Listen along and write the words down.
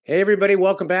Hey, everybody,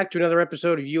 welcome back to another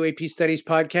episode of UAP Studies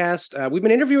Podcast. We've been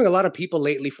interviewing a lot of people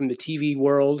lately from the TV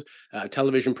world,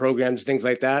 television programs, things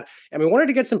like that. And we wanted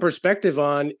to get some perspective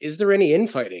on, is there any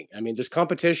infighting? I mean, there's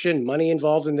competition, money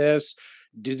involved in this.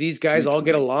 Do these guys all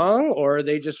get along, or are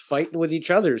they just fighting with each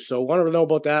other? So wanted to know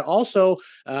about that. Also,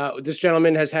 this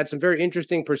gentleman has had some very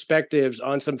interesting perspectives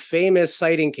on some famous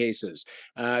sighting cases,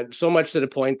 so much to the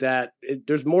point that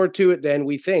there's more to it than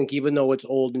we think, even though it's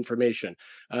old information.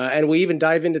 And we even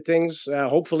dive into things,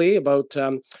 hopefully, about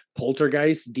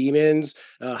poltergeist, demons,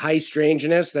 high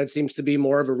strangeness. That seems to be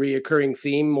more of a reoccurring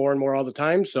theme more and more all the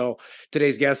time. So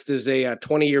today's guest is a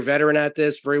 20-year veteran at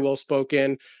this, very well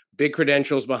spoken, big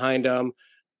credentials behind him.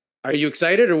 Are you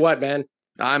excited or what, man?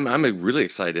 I'm really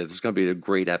excited. It's going to be a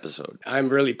great episode. I'm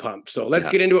really pumped. So let's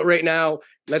get into it right now.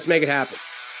 Let's make it happen.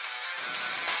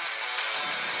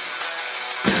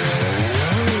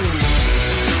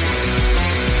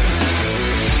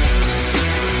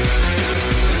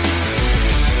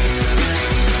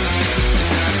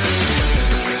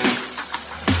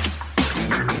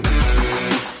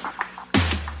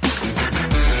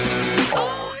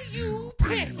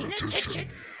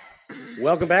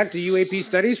 Welcome back to UAP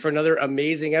Studies for another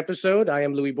amazing episode. I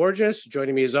am Louis Borges.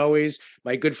 Joining me as always,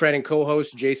 my good friend and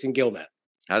co-host, Jason Gilmet.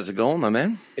 How's it going, my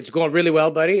man? It's going really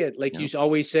well, buddy. Like you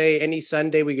always say, any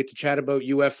Sunday we get to chat about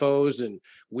UFOs and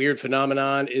weird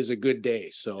phenomenon is a good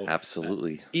day. So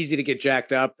absolutely, it's easy to get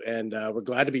jacked up, and we're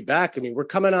glad to be back. I mean, we're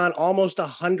coming on almost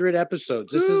 100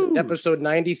 episodes. This is episode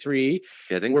 93.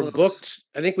 We're booked.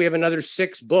 I think we have another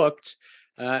 6 booked.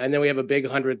 And then we have a big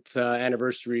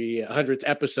 100th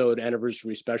episode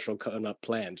anniversary special coming up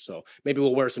planned. So maybe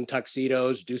we'll wear some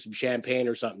tuxedos, do some champagne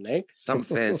or something, eh?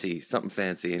 Something fancy.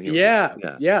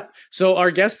 Yeah. So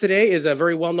our guest today is a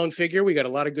very well-known figure. We got a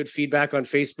lot of good feedback on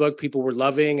Facebook. People were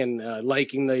loving and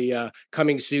liking the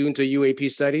coming soon to UAP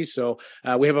Studies. So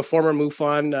we have a former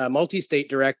MUFON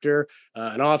multi-state director,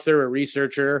 an author, a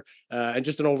researcher, and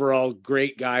just an overall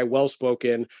great guy,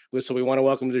 well-spoken. So we want to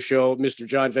welcome to the show, Mr.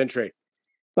 John Ventre.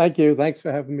 Thank you. Thanks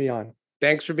for having me on.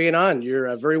 Thanks for being on.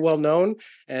 You're very well known.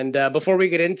 And before we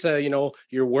get into,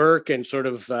 your work and sort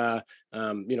of,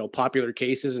 popular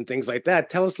cases and things like that,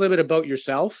 tell us a little bit about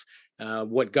yourself,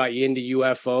 what got you into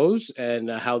UFOs and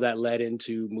how that led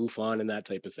into MUFON and that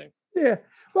type of thing. Yeah.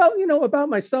 Well, about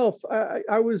myself,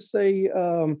 I was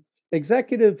a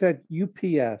executive at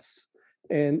UPS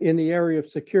and in the area of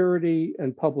security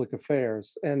and public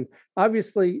affairs. And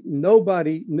obviously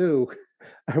nobody knew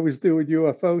I was doing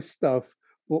UFO stuff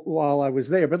while I was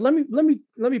there. But let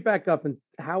me back up and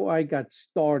how I got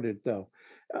started, though.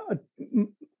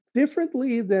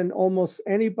 Differently than almost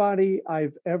anybody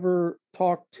I've ever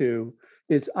talked to,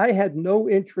 is I had no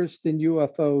interest in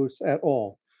UFOs at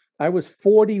all. I was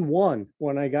 41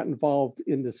 when I got involved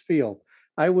in this field.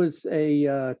 I was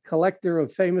a collector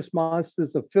of famous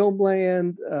monsters of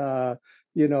Filmland,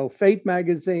 Fate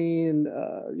magazine.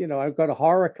 I've got a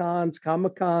horror cons,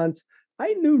 Comic Cons.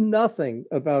 I knew nothing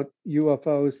about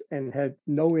UFOs and had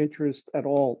no interest at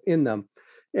all in them.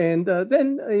 And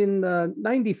then in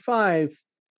 95,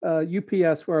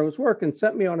 UPS, where I was working,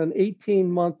 sent me on an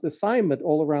 18-month assignment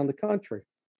all around the country.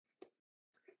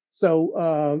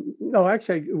 So, no,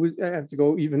 actually, I have to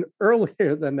go even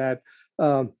earlier than that.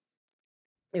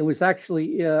 It was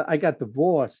actually, I got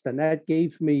divorced, and that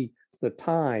gave me the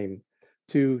time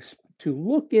to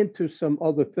look into some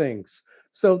other things.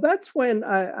 So that's when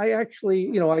I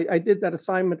actually, I did that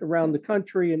assignment around the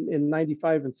country in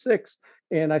 95 and 6,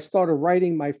 and I started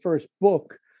writing my first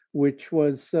book, which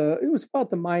was, it was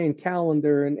about the Mayan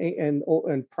calendar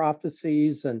and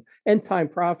prophecies and end time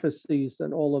prophecies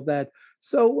and all of that.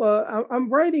 So I'm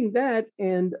writing that,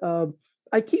 and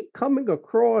I keep coming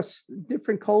across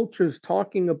different cultures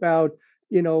talking about,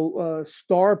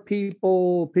 star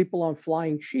people on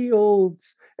flying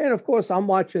shields. And of course, I'm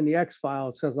watching the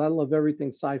X-Files because I love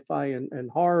everything sci-fi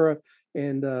and horror.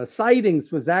 And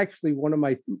Sightings was actually one of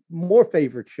my more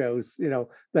favorite shows,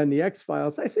 than the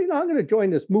X-Files. I said, I'm going to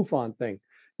join this MUFON thing,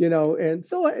 and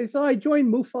so I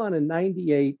joined MUFON in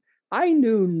 98. I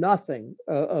knew nothing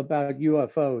about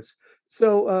UFOs.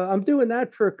 So I'm doing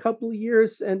that for a couple of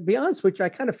years. And to be honest with you, I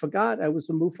kind of forgot I was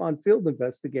a MUFON field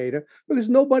investigator because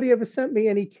nobody ever sent me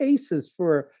any cases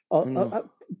for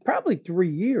probably 3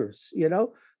 years,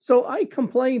 So I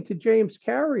complained to James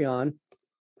Carrion,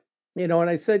 and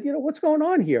I said, what's going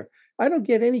on here? I don't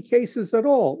get any cases at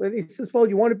all. And he says, well,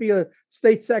 you want to be a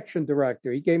state section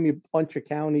director? He gave me a bunch of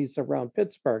counties around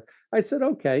Pittsburgh. I said,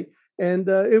 okay. And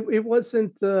it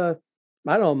wasn't, I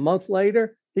don't know, a month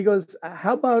later, he goes,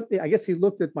 how about, I guess he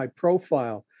looked at my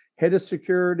profile, head of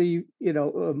security,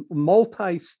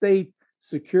 multi-state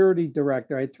security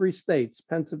director. I had 3 states: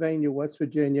 Pennsylvania, West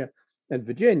Virginia, and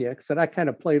Virginia. So that kind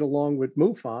of played along with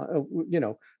MUFON,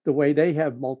 the way they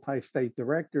have multi-state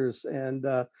directors. And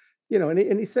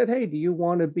and he said, "Hey, do you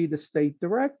want to be the state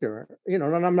director?" And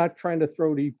I'm not trying to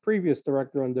throw the previous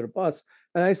director under the bus.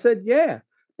 And I said, "Yeah."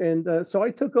 And so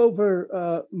I took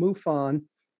over MUFON,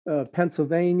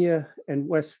 Pennsylvania, and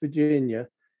West Virginia.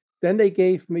 Then they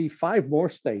gave me 5 more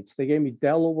states. They gave me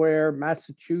Delaware,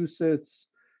 Massachusetts,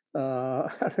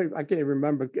 I can't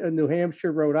remember, New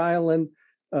Hampshire, Rhode Island,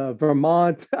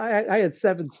 Vermont. I had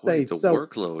 7 Quite states. the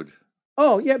workload.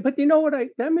 Oh, yeah. But you know what I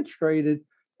demonstrated?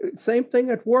 Same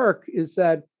thing at work is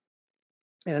that,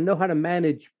 and I know how to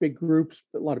manage big groups,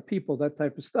 a lot of people, that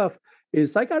type of stuff,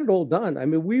 is I got it all done. I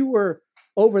mean, we were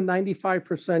over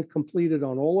 95% completed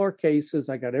on all our cases.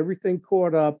 I got everything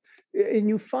caught up. And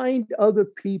you find other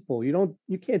people. You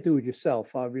can't do it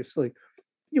yourself, obviously.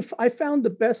 I found the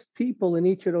best people in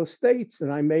each of those states,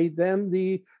 and I made them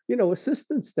the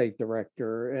assistant state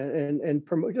director, and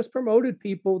just promoted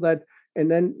people that, and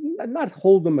then not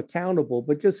hold them accountable,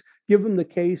 but just give them the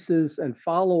cases and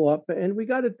follow up, and we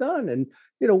got it done. And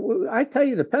I tell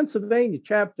you, the Pennsylvania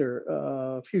chapter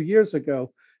a few years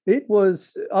ago, it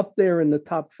was up there in the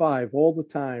top 5 all the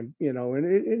time, and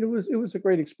it was a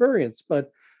great experience.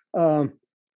 But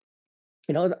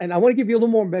and I want to give you a little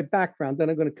more background, then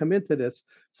I'm going to come into this.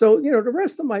 So, the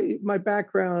rest of my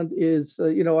background is,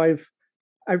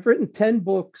 I've written 10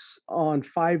 books on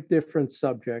 5 different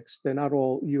subjects. They're not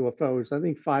all UFOs. I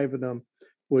think 5 of them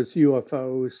was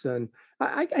UFOs. And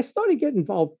I started getting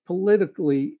involved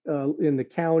politically in the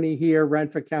county here, ran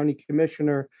for county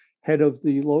commissioner, head of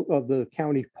the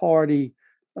county party.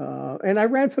 And I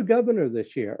ran for governor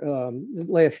last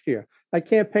year. I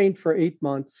campaigned for 8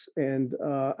 months, and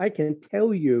I can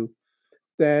tell you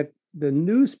that the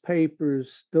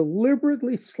newspapers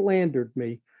deliberately slandered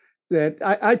me. That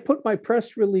I put my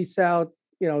press release out,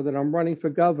 that I'm running for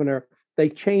governor. They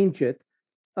change it.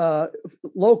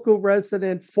 Local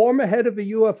resident, former head of a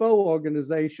UFO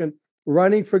organization,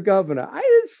 running for governor. I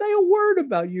didn't say a word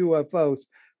about UFOs.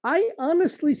 I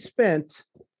honestly spent,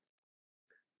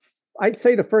 I'd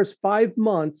say, the first 5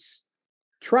 months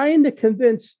trying to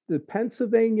convince the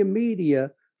Pennsylvania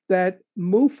media that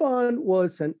MUFON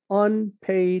was an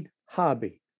unpaid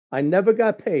hobby. I never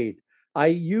got paid. I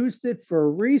used it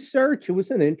for research. It was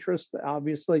an interest,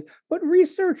 obviously, but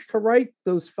research to write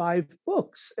those 5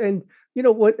 books. And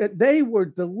what, they were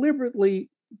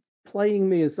deliberately playing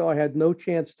me as though I had no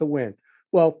chance to win.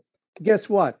 Well, guess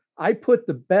what? I put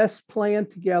the best plan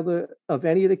together of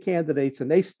any of the candidates,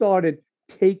 and they started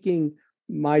taking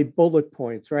my bullet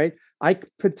points, right? I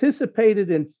participated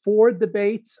in 4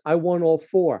 debates. I won all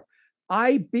 4.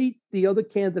 I beat the other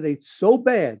candidates so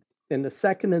bad in the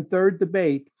second and third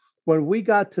debate. When we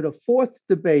got to the 4th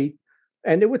debate,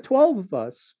 and there were 12 of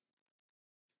us,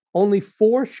 only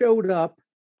 4 showed up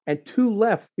and 2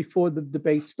 left before the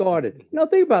debate started. Now,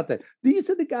 think about that. These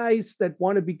are the guys that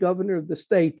want to be governor of the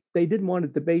state. They didn't want to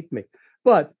debate me.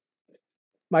 But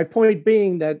my point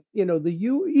being that,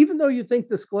 even though you think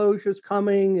disclosure's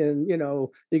coming, and,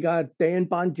 you got Dan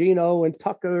Bongino and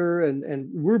Tucker and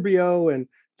Rubio and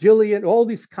Jillian, all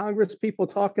these Congress people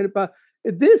talking about,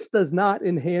 this does not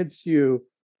enhance you.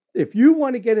 If you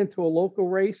want to get into a local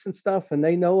race and stuff, and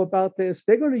they know about this,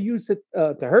 they're going to use it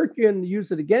to hurt you and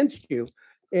use it against you.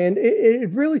 And it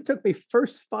really took me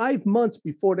first 5 months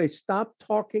before they stopped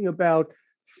talking about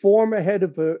former head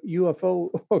of a UFO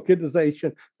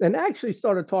organization and actually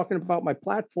started talking about my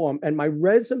platform and my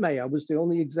resume. I was the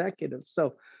only executive.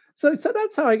 So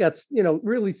that's how I got,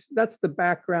 really, that's the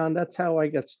background. That's how I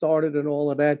got started and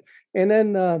all of that. And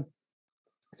then,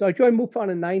 so I joined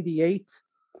MUFON in 98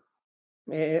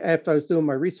 after I was doing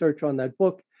my research on that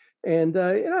book. And,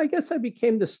 I guess I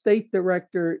became the state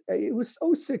director. It was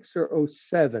 06 or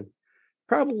 07.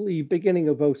 Probably beginning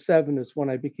of 07 is when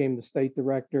I became the state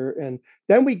director. And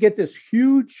then we get this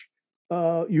huge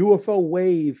UFO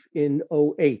wave in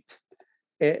 08.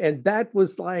 And that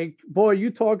was like, boy,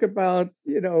 you talk about,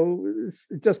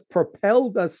 just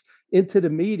propelled us into the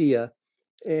media.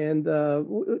 And,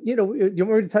 you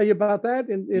want me to tell you about that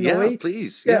in 08?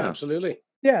 Please. Yeah, absolutely.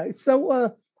 Yeah.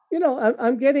 So,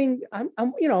 I'm getting,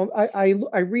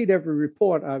 I read every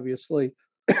report, obviously,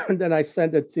 and then I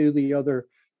send it to the other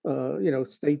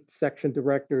state section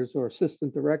directors or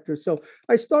assistant directors. So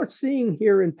I start seeing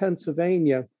here in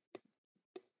Pennsylvania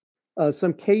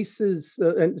some cases,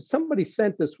 and somebody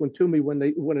sent this one to me when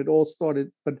it all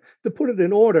started. But to put it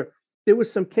in order, there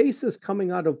was some cases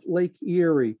coming out of Lake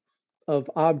Erie of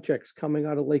objects coming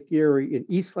out of Lake Erie in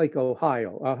East Lake,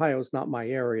 Ohio. Ohio is not my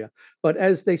area, but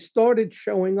as they started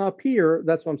showing up here,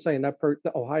 that's what I'm saying. That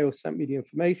Ohio sent me the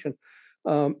information.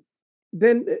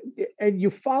 Then and you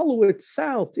follow it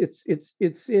south. It's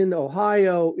in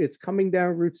Ohio. It's coming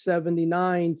down Route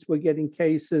 79. We're getting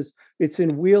cases. It's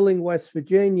in Wheeling, West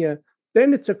Virginia.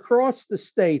 Then it's across the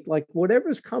state. Like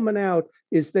whatever's coming out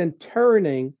is then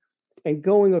turning and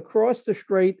going across the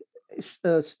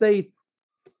state.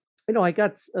 You know, I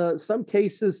got some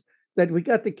cases that we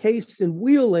got the case in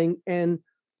Wheeling, and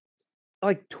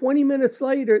like 20 minutes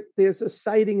later, there's a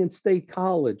sighting in State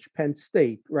College, Penn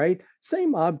State, right?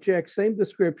 Same object, same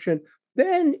description.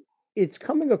 Then it's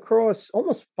coming across,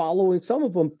 almost following, some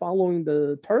of them following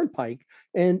the turnpike,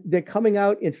 and they're coming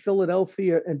out in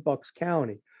Philadelphia and Bucks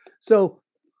County. So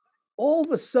all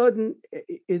of a sudden,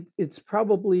 it's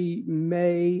probably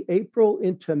April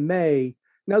into May.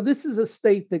 Now, this is a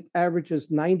state that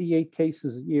averages 98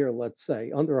 cases a year, let's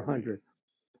say, under 100.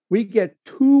 We get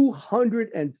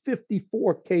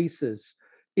 254 cases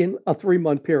in a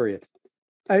 3-month period.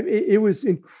 It was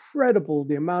incredible,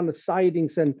 the amount of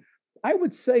sightings. And I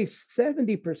would say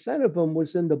 70% of them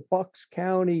was in the Bucks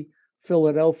County,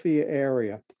 Philadelphia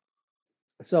area.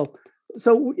 So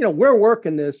you know, we're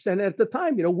working this. And at the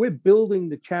time, you know, we're building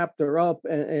the chapter up.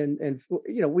 And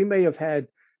you know, we may have had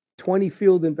 20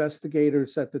 field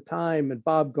investigators at the time, and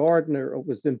Bob Gardner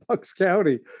was in Bucks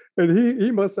County, and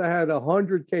he must have had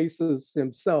 100 cases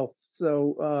himself.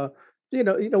 So you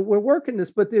know, we're working this,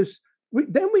 but then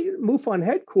we MUFON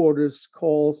headquarters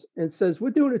calls and says we're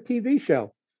doing a TV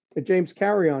show. And James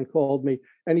Carrion called me,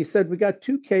 and he said we got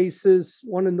 2 cases,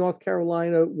 one in North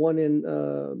Carolina, one in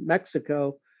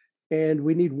Mexico, and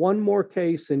we need one more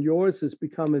case, and yours is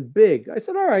becoming big. I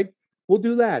said, all right, we'll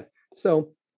do that.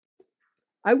 So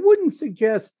I wouldn't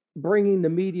suggest bringing the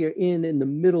media in the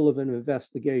middle of an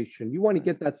investigation. You want to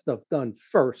get that stuff done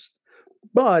first.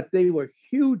 But they were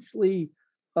hugely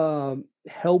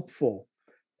helpful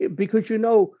because, you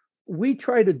know, we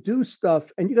try to do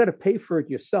stuff and you got to pay for it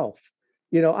yourself.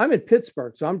 You know, I'm in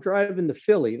Pittsburgh, so I'm driving to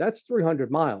Philly. That's 300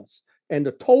 miles. And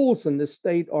the tolls in this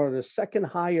state are the second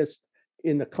highest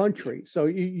in the country. So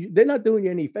they're not doing you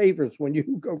any favors when you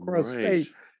go across state,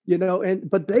 you know,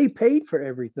 but they paid for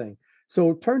everything.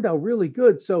 So it turned out really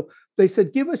good. So they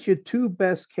said, give us your 2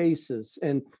 best cases.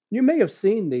 And you may have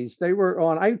seen these. They were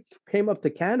on, I came up to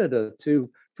Canada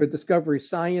for Discovery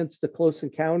Science, the Close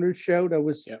Encounters show that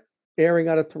was airing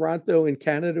out of Toronto in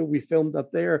Canada. We filmed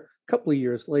up there a couple of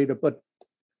years later. But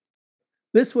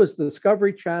this was the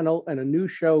Discovery Channel and a new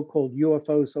show called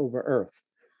UFOs Over Earth.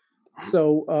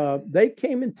 So they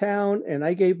came in town and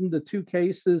I gave them the 2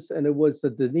 cases, and it was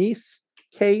the Denise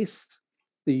case,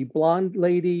 the blonde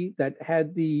lady that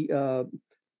had the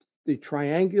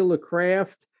triangular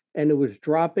craft, and it was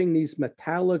dropping these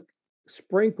metallic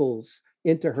sprinkles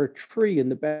into her tree in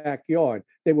the backyard.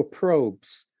 They were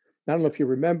probes. I don't know if you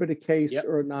remember the case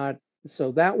or not.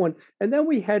 So that one. And then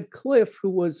we had Cliff, who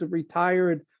was a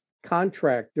retired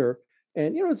contractor.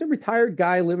 And, you know, it's a retired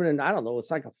guy living in, I don't know,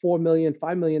 it's like a $4 million,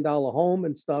 $5 million home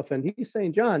and stuff. And he's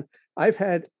saying, John, I've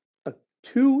had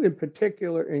 2 in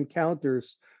particular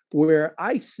encounters where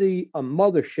I see a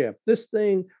mothership. This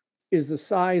thing is the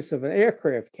size of an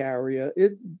aircraft carrier.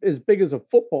 It as big as a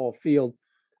football field,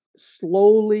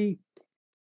 slowly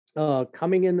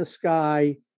coming in the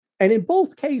sky. And in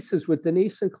both cases with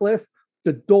Denise and Cliff,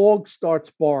 the dog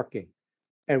starts barking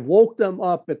and woke them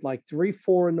up at like 3,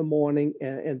 4 in the morning.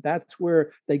 And that's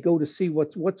where they go to see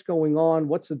what's going on.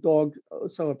 What's the dog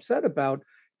so upset about?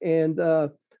 And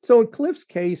so in Cliff's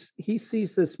case, he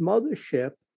sees this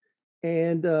mothership.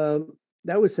 And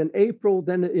that was in April.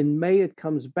 Then in May, it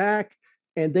comes back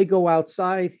and they go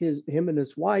outside, him and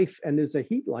his wife, and there's a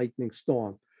heat lightning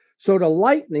storm. So the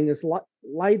lightning is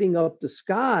lighting up the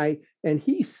sky, and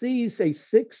he sees a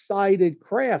 6-sided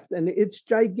craft, and it's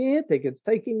gigantic. It's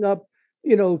taking up,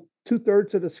 you know,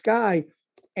 2/3 of the sky.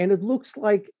 And it looks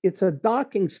like it's a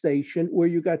docking station where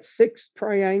you got 6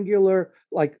 triangular,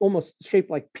 like almost shaped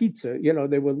like pizza. You know,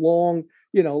 they were long,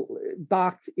 you know,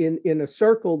 docked in a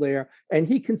circle there. And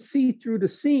he can see through the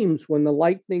seams when the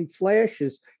lightning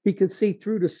flashes. He can see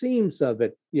through the seams of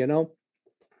it, you know.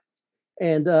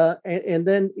 And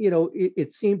then, you know,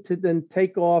 it seemed to then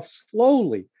take off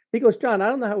slowly. He goes, John, I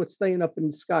don't know how it's staying up in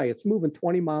the sky. It's moving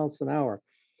 20 miles an hour.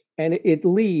 And it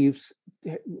leaves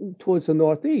towards the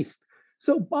northeast.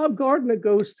 So Bob Gardner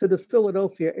goes to the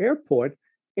Philadelphia airport,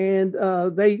 and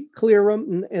they clear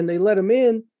him and they let him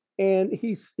in. And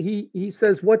he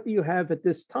says, what do you have at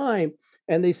this time?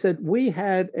 And they said, we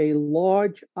had a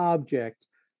large object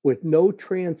with no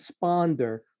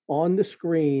transponder on the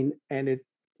screen, and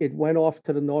it went off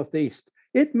to the northeast.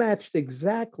 It matched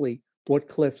exactly what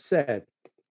Cliff said.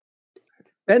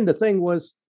 Then the thing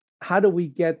was, how do we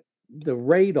get the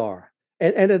radar?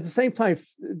 And at the same time,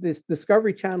 this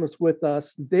Discovery Channel is with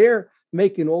us. They're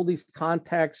making all these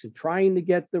contacts and trying to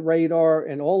get the radar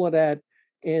and all of that.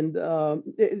 And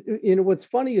what's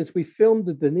funny is we filmed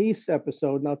the Denise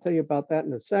episode, and I'll tell you about that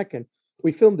in a second.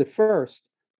 We filmed it first,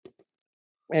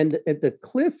 and at the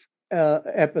Cliff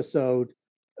episode,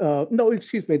 no,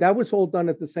 excuse me, that was all done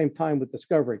at the same time with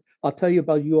Discovery. I'll tell you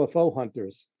about UFO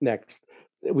hunters next.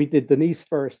 We did Denise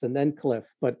first, and then Cliff.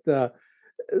 But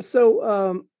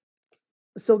so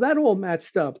that all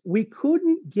matched up. We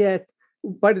couldn't get,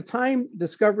 by the time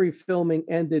Discovery filming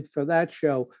ended for that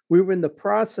show, we were in the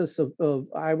process of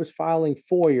I was filing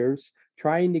FOIAs,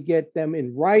 trying to get them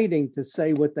in writing to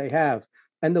say what they have.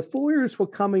 And the FOIAs were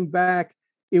coming back.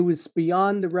 It was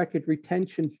beyond the record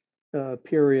retention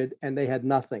period, and they had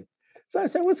nothing. So I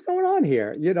said, what's going on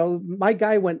here? My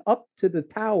guy went up to the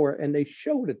tower and they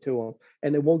showed it to him,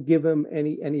 and they won't give him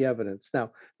any evidence.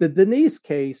 Now, the Denise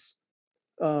case,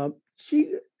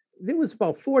 there was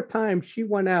about 4 times she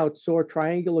went out, saw a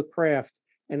triangular craft,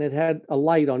 and it had a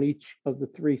light on each of the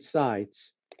 3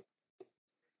 sides.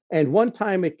 And one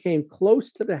time it came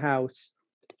close to the house,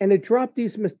 and it dropped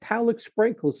these metallic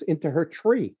sprinkles into her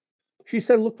tree. She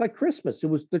said it looked like Christmas.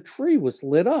 The tree was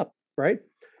lit up, right?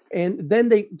 And then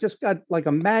they just got like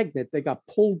a magnet. They got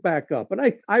pulled back up.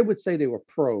 And I would say they were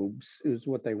probes, is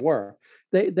what they were.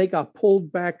 They got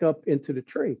pulled back up into the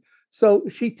tree. So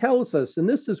she tells us, and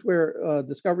this is where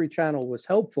Discovery Channel was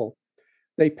helpful.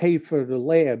 They paid for the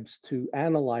labs to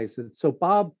analyze it. So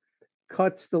Bob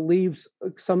cuts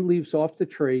some leaves off the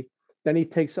tree. Then he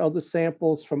takes other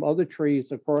samples from other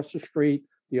trees across the street,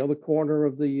 the other corner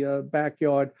of the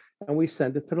backyard, and we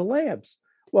send it to the labs.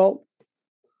 Well,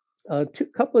 a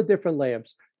couple of different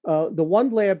labs. The one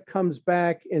lab comes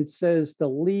back and says the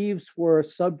leaves were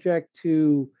subject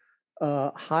to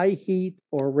high heat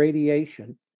or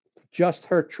radiation. Just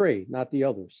her tree, not the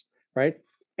others, right?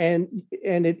 And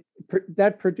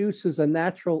that produces a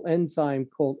natural enzyme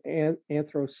called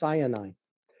anthocyanin.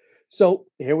 So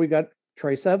here we got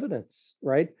trace evidence,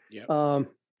 right? Yeah.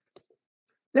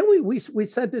 Then we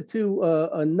sent it to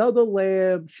another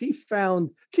lab. She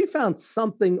found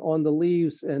something on the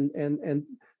leaves, and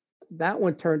that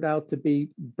one turned out to be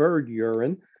bird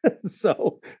urine.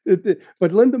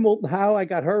 But Linda Moulton Howe, I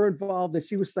got her involved, and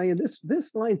she was saying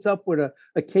this lines up with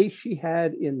a case she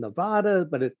had in Nevada,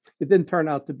 but it didn't turn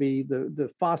out to be the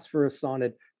phosphorus on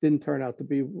it didn't turn out to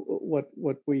be what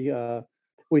we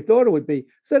thought it would be.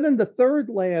 So then the third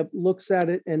lab looks at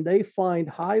it, and they find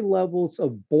high levels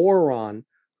of boron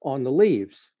on the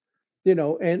leaves.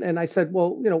 And I said,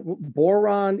 well,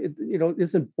 boron,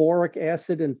 isn't boric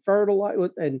acid in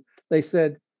fertilizer? And they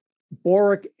said,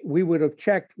 boric, we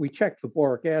checked for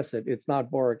boric acid. It's not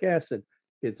boric acid,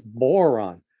 it's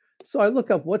boron. So I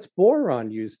look up, what's boron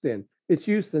used in? It's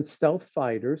used in stealth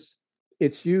fighters.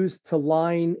 It's used to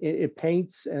line it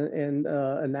paints and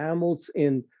enamels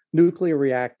in nuclear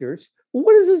reactors. Well,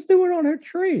 what is this doing on her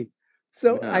tree?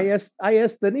 So yeah. I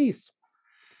asked Denise,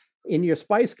 in your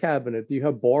spice cabinet, do you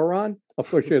have boron? Of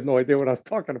course, she had no idea what I was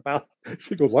talking about.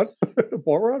 She goes, what?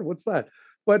 Boron? What's that?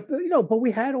 But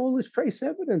we had all this trace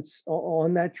evidence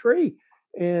on that tree,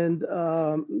 and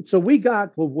so we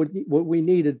got what we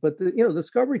needed. But the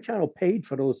Discovery Channel paid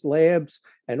for those labs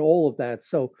and all of that.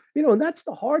 So and that's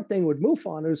the hard thing with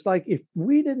MUFON. It was like, if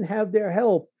we didn't have their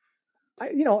help,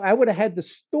 I would have had the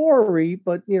story,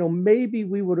 but maybe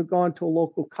we would have gone to a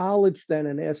local college then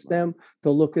and asked them to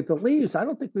look at the leaves. I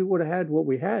don't think we would have had what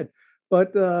we had.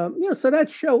 But so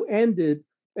that show ended.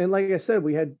 And like I said,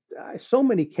 we had so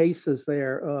many cases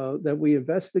there that we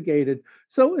investigated.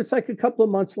 So it's like a couple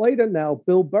of months later now,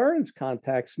 Bill Burns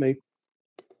contacts me,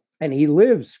 and he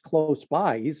lives close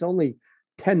by. He's only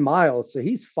 10 miles. So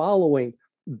he's following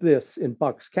this in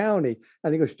Bucks County.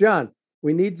 And he goes, John,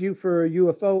 we need you for a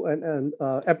UFO and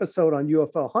episode on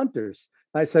UFO hunters.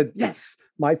 I said, yes,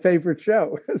 my favorite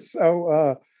show.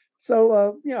 So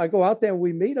I go out there and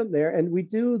we meet him there, and we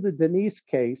do the Denise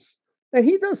case. And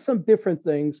he does some different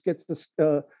things. Gets this,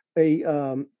 a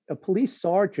police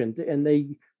sergeant, and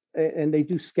they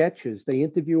do sketches. They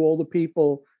interview all the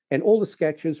people, and all the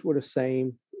sketches were the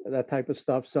same, that type of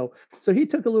stuff. So he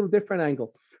took a little different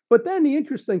angle. But then the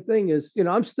interesting thing is,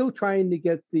 I'm still trying to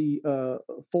get the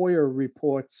FOIA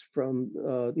reports from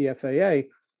the FAA,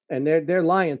 and they're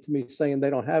lying to me, saying they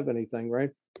don't have anything, right?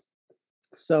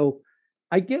 So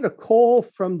I get a call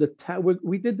from the town.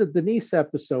 We did the Denise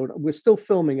episode. We're still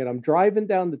filming it. I'm driving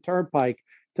down the turnpike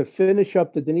to finish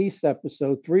up the Denise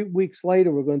episode. 3 weeks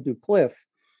later, we're going to do Cliff.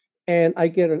 and I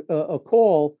get a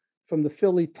call from the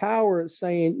Philly Tower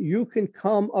saying, you can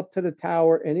come up to the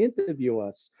tower and interview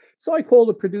us. So I called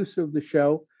the producer of the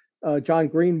show. John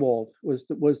Greenwald was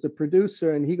the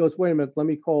producer, and he goes, wait a minute, let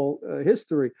me call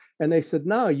history. And they said,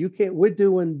 no, you can't. We're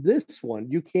doing this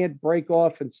one. You can't break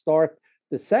off and start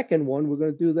the second one. We're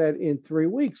going to do that in 3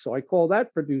 weeks. So I called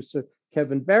that producer,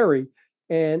 Kevin Berry,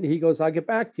 and he goes, I'll get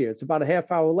back to you. It's about a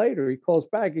half hour later. He calls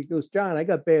back. He goes, John, I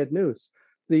got bad news.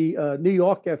 The New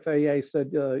York FAA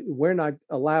said, we're not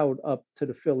allowed up to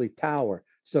the Philly Tower.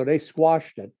 So they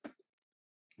squashed it.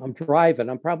 I'm driving.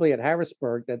 I'm probably at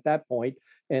Harrisburg at that point,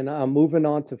 and I'm moving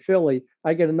on to Philly.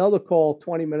 I get another call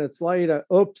 20 minutes later.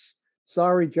 Oops,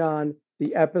 sorry, John.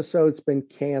 The episode's been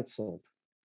canceled.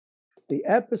 The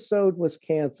episode was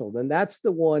canceled, and that's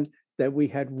the one that we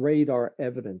had radar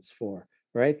evidence for,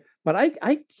 right? But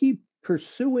I keep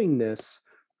pursuing this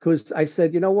because I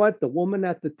said, you know what? The woman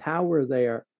at the tower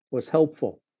there was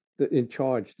helpful, in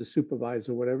charge, the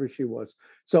supervisor, whatever she was.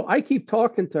 So I keep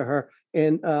talking to her,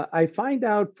 and I find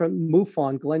out from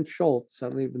MUFON, Glenn Schultz, I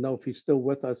don't even know if he's still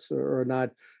with us or not.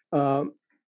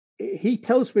 He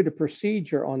tells me the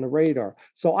procedure on the radar.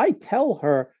 So I tell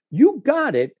her, you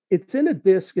got it. It's in a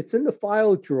disk. It's in the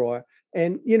file drawer.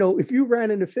 And, if you ran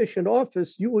an efficient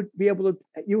office, you would be able to,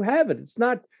 you have it. It's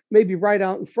not maybe right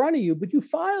out in front of you, but you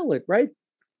file it, right?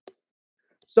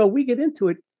 So we get into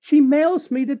it. She mails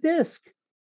me the disk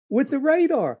with the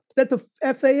radar that the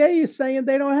FAA is saying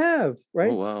they don't have,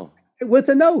 right? Oh, wow. With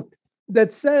a note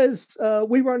that says,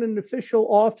 we run an official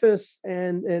office,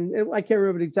 and I can't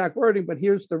remember the exact wording, but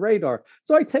here's the radar.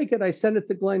 So I take it, I send it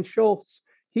to Glenn Schultz.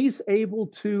 He's able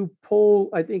to pull,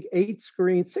 I think,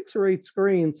 6 or 8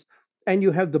 screens, and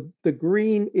you have the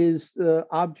green is the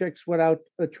objects without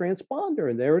a transponder,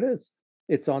 and there it is.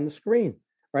 It's on the screen,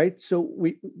 right? So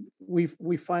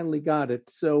we finally got it.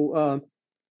 So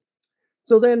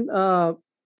then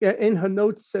in her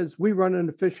notes says we run an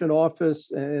efficient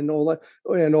office and all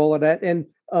of that. And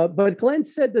but Glenn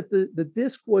said that the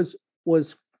disk was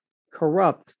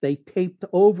corrupt. They taped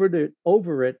over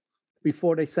it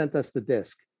before they sent us the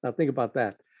disk. Now think about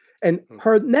that. And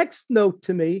her next note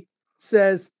to me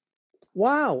says,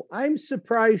 wow, I'm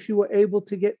surprised you were able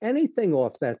to get anything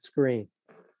off that screen.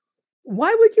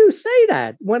 Why would you say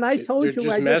that when I told They're you?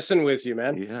 Just messing with you,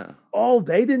 man. Yeah. Oh,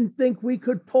 they didn't think we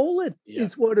could pull it,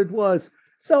 is what it was.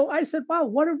 So I said, wow,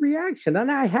 what a reaction.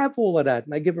 And I have all of that.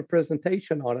 And I give a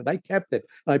presentation on it. I kept it.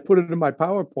 I put it in my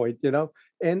PowerPoint,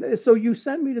 And so you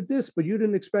sent me the disc, but you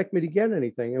didn't expect me to get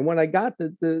anything. And when I got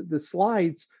the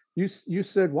slides, you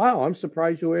said, wow, I'm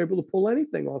surprised you were able to pull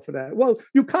anything off of that. Well,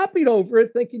 you copied over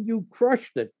it thinking you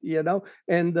crushed it,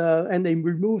 and they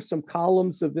removed some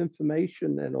columns of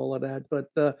information and all of that. But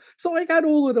so I got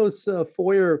all of those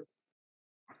FOIA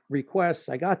requests.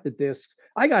 I got the discs.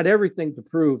 I got everything to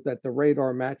prove that the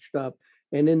radar matched up.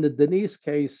 And in the Denise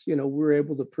case, we were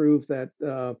able to prove that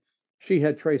she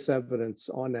had trace evidence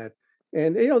on that.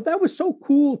 And, that was so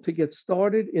cool to get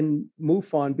started in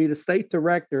MUFON, be the state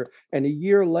director. And a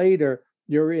year later,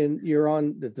 you're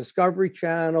on the Discovery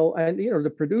Channel. And, the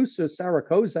producer, Sarah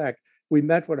Kozak, we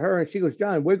met with her and she goes,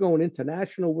 John, we're going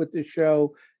international with this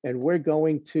show. And we're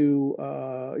going to,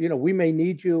 we may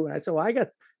need you. And I said,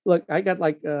 well, I got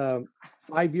like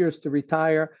 5 years to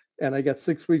retire, and I got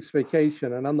 6 weeks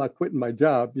vacation, and I'm not quitting my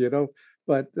job,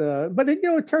 But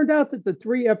it turned out that the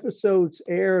 3 episodes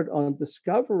aired on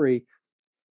Discovery,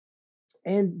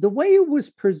 and the way it was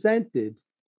presented,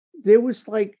 there was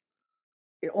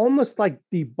almost like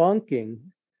debunking.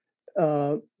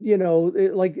 What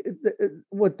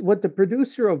the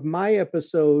producer of my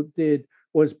episode did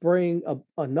was bring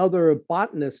another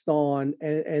botanist on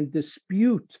and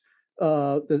dispute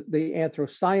the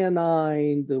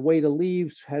anthocyanine, the way the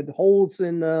leaves had holes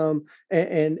in them,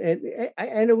 and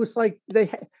it was like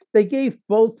they gave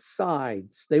both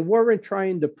sides. They weren't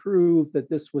trying to prove that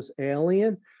this was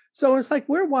alien. So it's like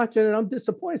we're watching and I'm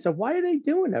disappointed. So why are they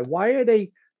doing that? Why are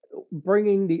they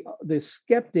bringing the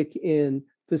skeptic in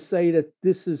to say that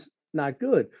this is not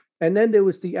good? And then there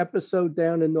was the episode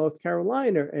down in North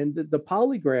Carolina and the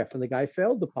polygraph, and the guy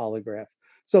failed the polygraph.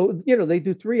 So, they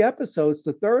do 3 episodes.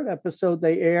 The 3rd episode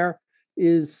they air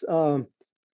is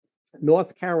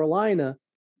North Carolina.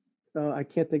 I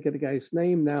can't think of the guy's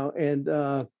name now. And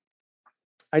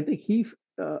I think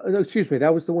no, excuse me,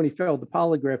 that was the one he failed the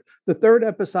polygraph. The 3rd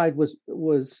episode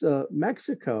was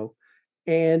Mexico.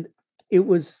 And it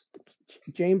was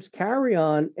James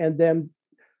Carrion and them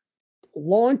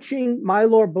launching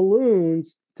Mylar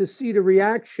balloons to see the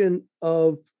reaction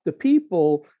of the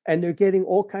people, and they're getting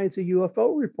all kinds of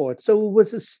UFO reports. So it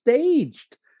was a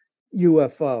staged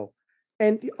UFO.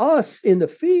 And us in the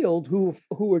field who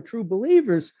are true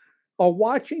believers, are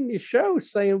watching the show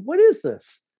saying, what is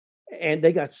this? And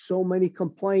they got so many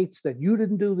complaints that you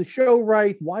didn't do the show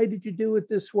right. Why did you do it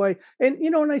this way? And,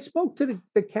 and I spoke to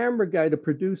the camera guy, the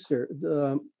producer,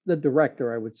 the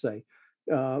director, I would say.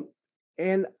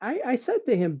 And I said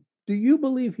to him, do you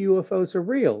believe UFOs are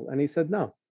real? And he said,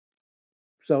 no.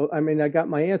 So, I mean, I got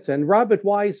my answer. And Robert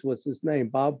Wise was his name,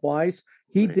 Bob Wise.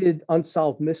 He did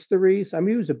Unsolved Mysteries. I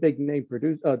mean, he was a big name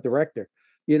director.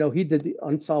 He did the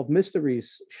Unsolved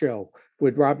Mysteries show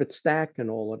with Robert Stack and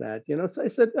all of that. So I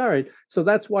said, all right. So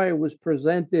that's why it was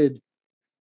presented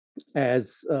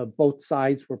as both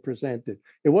sides were presented.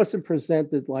 It wasn't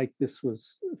presented like this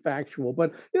was factual.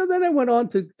 But, then I went on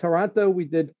to Toronto. We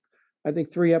did, I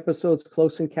think, 3 episodes,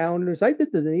 Close Encounters. I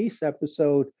did the Denise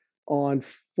episode on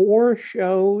 4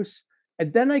 shows.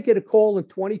 And then I get a call in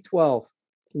 2012,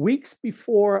 weeks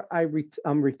before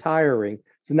I'm retiring.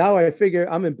 So now I figure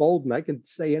I'm emboldened. I can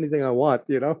say anything I want,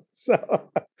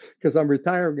 so because I'm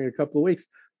retiring in a couple of weeks.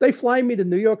 They fly me to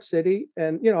New York City.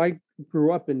 And, I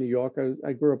grew up in New York.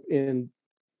 I grew up in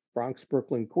Bronx,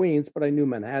 Brooklyn, Queens, but I knew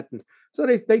Manhattan. So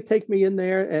they take me in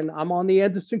there and I'm on the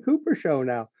Anderson Cooper show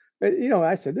now.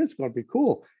 I said, this is going to be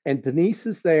cool. And Denise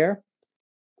is there.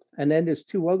 And then there's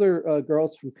 2 other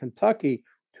girls from Kentucky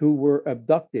who were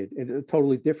abducted in a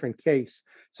totally different case.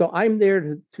 So I'm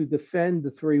there to defend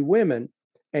the 3 women.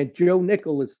 And Joe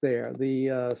Nickel is there,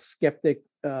 the Skeptic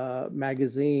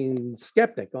magazine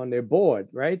skeptic on their board,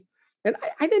 right? And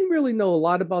I didn't really know a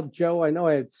lot about Joe. I know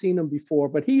I had seen him before,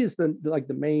 but he is the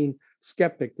main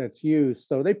skeptic that's used.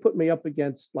 So they put me up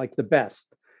against like the best,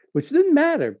 which didn't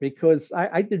matter because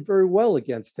I did very well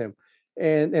against him.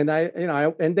 And and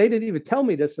they didn't even tell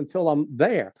me this until I'm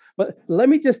there. But let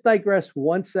me just digress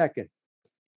 1 second.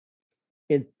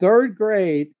 In 3rd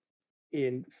grade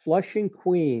in Flushing,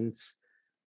 Queens,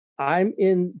 I'm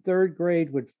in 3rd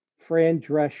grade with Fran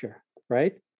Drescher,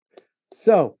 right?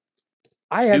 So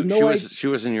I have no idea. She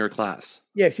was in your class.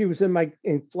 Yeah, she was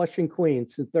in Flushing,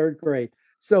 Queens in 3rd grade.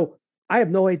 So I have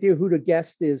no idea who the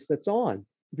guest is that's on.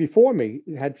 Before me,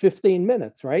 it had 15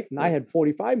 minutes, right? And I had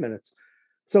 45 minutes.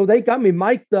 So they got me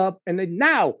mic'd up and then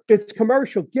now it's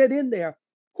commercial. Get in there.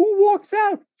 Who walks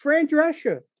out? Fran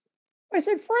Drescher. I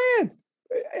said, Fran,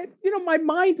 my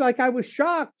mind, like I was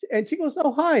shocked. And she goes,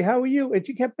 oh, hi, how are you? And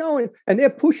she kept going and they're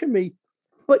pushing me.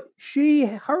 But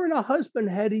her and her husband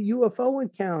had a UFO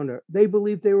encounter. They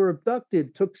believed they were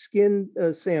abducted, took skin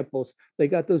samples. They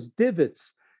got those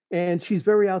divots and she's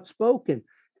very outspoken.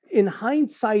 In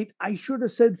hindsight, I should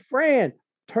have said, Fran,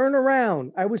 turn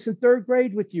around. I was in 3rd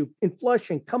grade with you in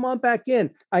Flushing. Come on back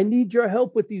in. I need your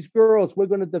help with these girls. We're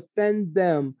going to defend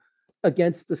them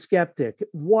against the skeptic.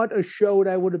 What a show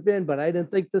that would have been, but I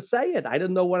didn't think to say it. I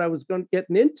didn't know what I was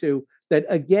getting into, that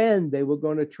again, they were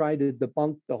going to try to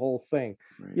debunk the whole thing,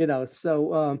 right.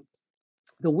 So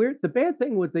the bad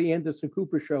thing with the Anderson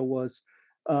Cooper show was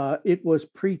it was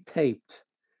pre-taped.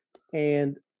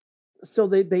 And so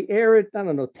they air it, I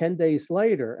don't know, 10 days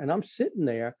later. And I'm sitting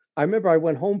there. I remember I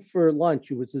went home for lunch.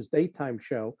 It was his daytime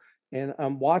show. And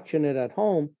I'm watching it at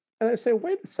home. And I say,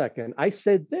 wait a second. I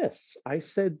said this. I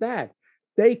said that.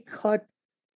 They cut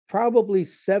probably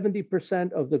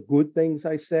 70% of the good things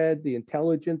I said, the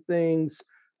intelligent things.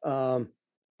 The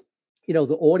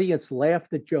audience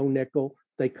laughed at Joe Nickel.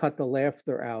 They cut the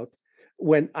laughter out.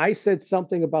 When I said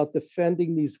something about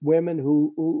defending these women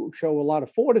who show a lot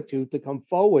of fortitude to come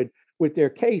forward with their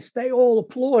case, they all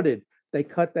applauded. They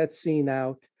cut that scene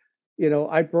out.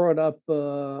 I brought up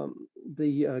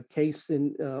the case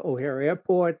in O'Hare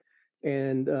Airport,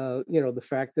 and the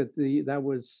fact that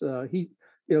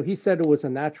he said it was a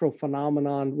natural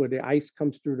phenomenon where the ice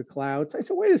comes through the clouds. I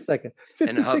said, wait a second,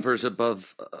 and hovers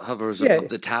above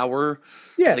the tower.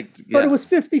 Yeah, but it was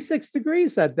 56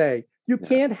 degrees that day. You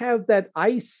can't have that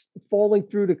ice falling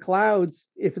through the clouds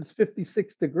if it's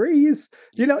 56 degrees.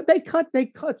 They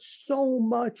cut so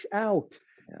much out.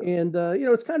 Yeah. And,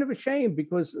 it's kind of a shame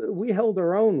because we held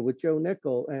our own with Joe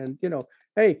Nickel. And,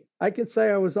 hey, I can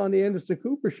say I was on the Anderson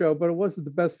Cooper show, but it wasn't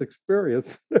the best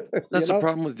experience. That's the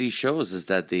problem with these shows is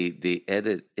that they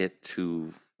edit it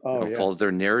to follow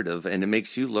their narrative, and it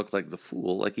makes you look like the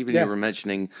fool. Like even you were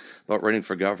mentioning about running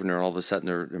for governor, all of a sudden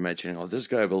they're mentioning, oh, this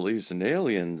guy believes in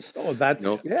aliens. Oh, that's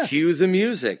cue the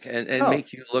music and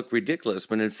make you look ridiculous.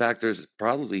 When in fact, there's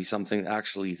probably something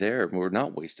actually there. We're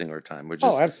not wasting our time. We're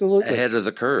just absolutely ahead of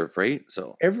the curve, right?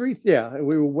 So we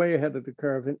were way ahead of the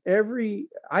curve. And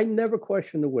I never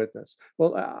questioned the witness.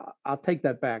 Well, I'll take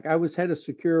that back. I was head of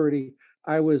security.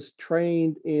 I was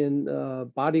trained in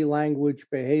body language,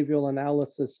 behavioral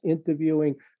analysis,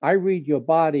 interviewing. I read your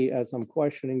body as I'm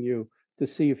questioning you to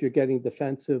see if you're getting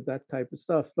defensive, that type of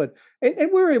stuff. But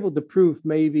and we're able to prove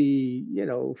maybe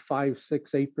 5,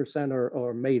 6, 8%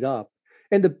 or made up.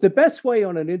 And the best way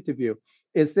on an interview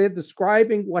is they're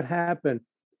describing what happened,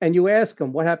 and you ask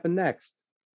them what happened next.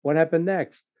 What happened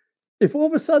next? If all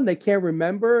of a sudden they can't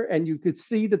remember and you could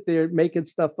see that they're making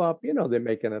stuff up, they're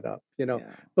making it up, Yeah.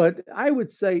 But I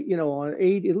would say, on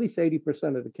at least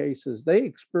 80% of the cases, they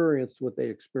experienced what they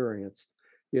experienced,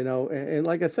 and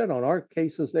like I said, on our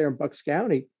cases there in Bucks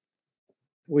County,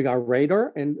 we got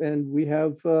radar and we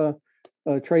have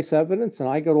trace evidence, and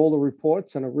I got all the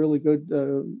reports and a really good,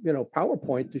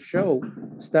 PowerPoint to show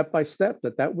step by step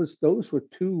that those were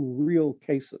two real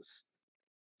cases.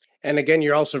 And again,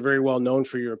 you're also very well known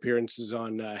for your appearances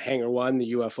on Hangar One,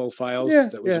 the UFO Files.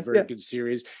 That was a very good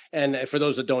series. And for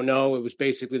those that don't know, it was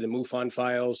basically the MUFON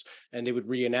files, and they would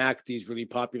reenact these really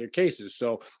popular cases.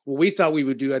 So what we thought we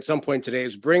would do at some point today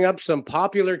is bring up some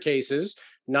popular cases,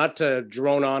 not to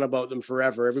drone on about them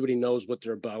forever. Everybody knows what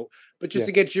they're about, but just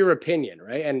to get your opinion,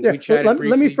 right? And we chatted briefly.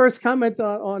 Let me first comment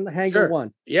on Hangar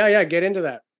One. Yeah, get into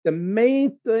that. The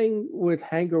main thing with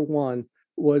Hangar One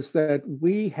was that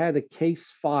we had a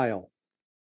case file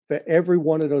for every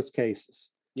one of those cases.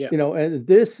 And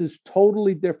this is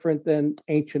totally different than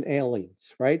Ancient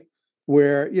Aliens, right?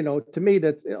 Where, to me,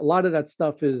 that a lot of that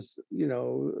stuff is,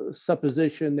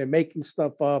 supposition. They're making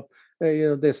stuff up.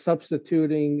 They're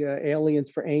substituting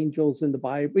aliens for angels in the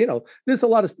Bible. There's a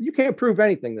lot of, you can't prove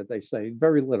anything that they say,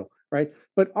 very little, right?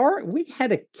 But we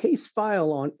had a case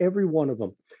file on every one of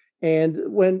them. And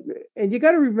you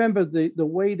got to remember the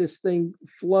way this thing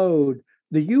flowed.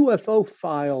 The UFO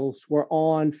files were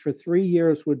on for 3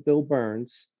 years with Bill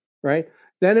Burns, right?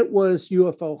 Then it was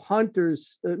UFO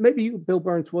Hunters. Maybe Bill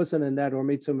Burns wasn't in that or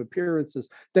made some appearances.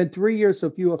 Then 3 years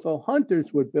of UFO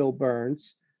Hunters with Bill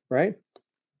Burns, right?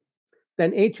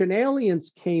 Then Ancient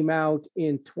Aliens came out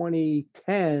in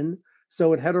 2010.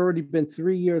 So it had already been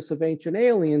 3 years of Ancient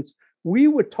Aliens. We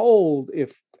were told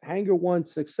if Hangar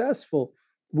One's successful,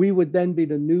 we would then be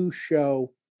the new show,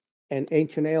 and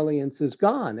Ancient Aliens is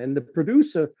gone. And the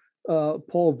producer,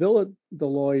 Paul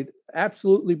Villadeloid,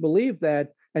 absolutely believed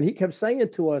that. And he kept saying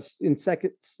to us in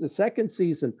the second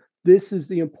season, this is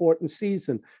the important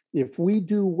season. If we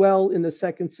do well in the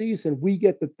second season, we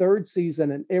get the third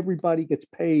season and everybody gets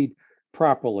paid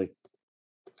properly,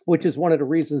 which is one of the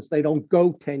reasons they don't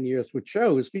go 10 years with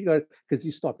shows, because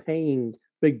you start paying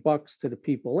big bucks to the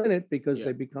people in it because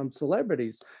they become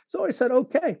celebrities. So I said,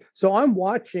 okay. So I'm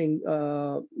watching,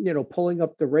 pulling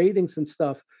up the ratings and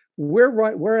stuff.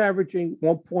 We're averaging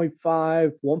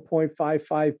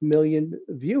 1.55 million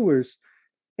viewers.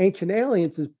 Ancient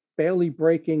Aliens is barely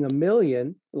breaking 1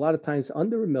 million, a lot of times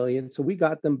under 1 million. So we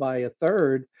got them by a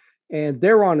third, and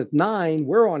they're on at 9,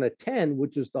 we're on at 10,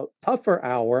 which is the tougher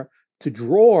hour to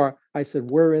draw. I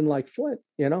said, we're in like Flint,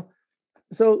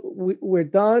 So we're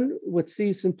done with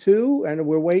season 2, and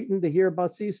we're waiting to hear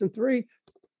about season 3.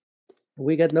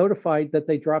 We got notified that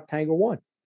they dropped Hangar One.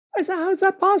 I said, how is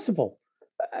that possible?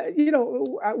 We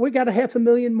got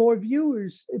 500,000 more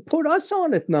viewers. Put us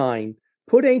on at 9.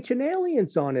 Put Ancient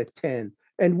Aliens on at 10,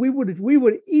 and we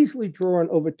would easily draw in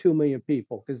over 2 million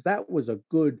people, because that was a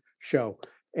good show.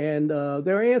 And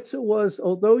their answer was,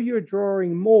 although you're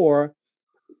drawing more,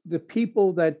 the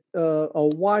people that are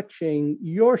watching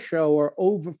your show are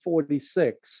over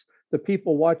 46. The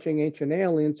people watching Ancient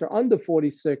Aliens are under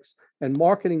 46, and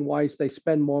marketing wise, they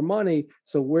spend more money.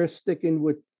 So we're sticking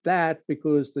with that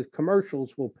because the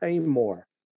commercials will pay more.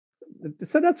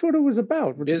 So that's what it was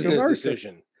about. Business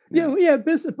decision. Yeah,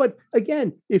 business. But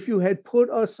again, if you had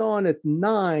put us on at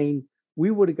 9, we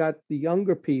would have got the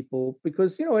younger people,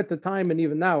 because, at the time, and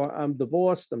even now, I'm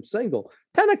divorced, I'm single.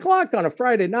 10 o'clock on a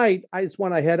Friday night is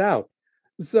when I head out.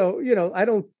 So,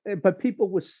 but people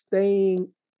were staying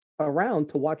around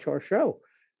to watch our show,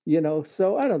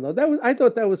 so I don't know. I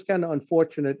thought that was kind of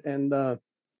unfortunate. And,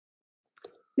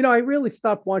 I really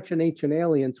stopped watching Ancient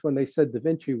Aliens when they said Da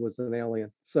Vinci was an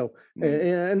alien. So,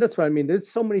 and that's what I mean. There's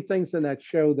so many things in that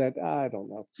show that I don't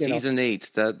know. Season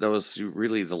 8, that was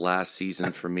really the last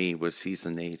season for me, was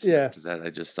season 8. Yeah. After that,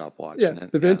 I just stopped watching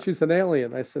it. Da Vinci's an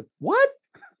alien. I said, what?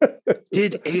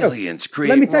 Did aliens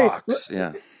create rocks?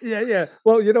 Yeah.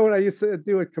 Well, what I used to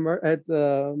do at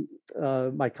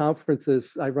my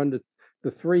conferences, I run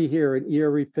the 3 here in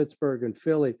Erie, Pittsburgh, and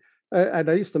Philly. And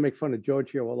I used to make fun of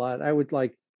Giorgio a lot. I would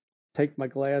take my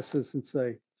glasses and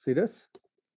say, see this?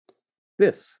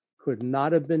 This could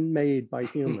not have been made by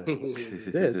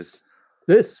humans.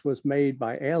 This was made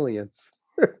by aliens.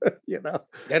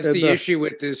 That's the issue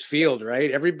with this field,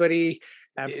 right? Everybody,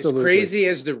 as crazy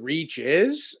as the reach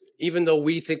is, even though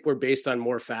we think we're based on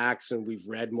more facts and we've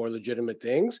read more legitimate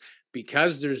things,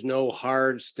 because there's no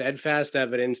hard, steadfast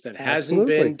evidence that hasn't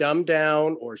been dumbed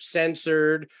down or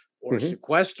censored or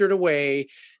sequestered away,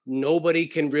 nobody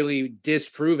can really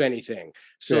disprove anything.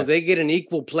 So they get an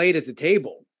equal plate at the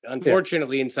table,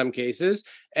 unfortunately, in some cases.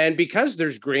 And because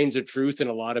there's grains of truth in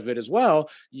a lot of it as well,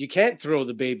 you can't throw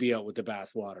the baby out with the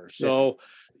bathwater. So,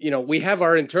 we have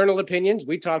our internal opinions.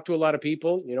 We talk to a lot of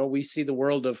people. We see the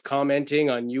world of commenting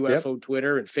on UFO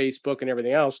Twitter and Facebook and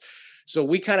everything else. So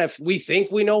we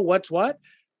think we know what's what.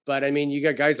 But I mean, you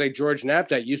got guys like George Knapp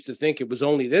that used to think it was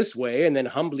only this way and then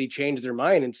humbly change their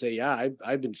mind and say,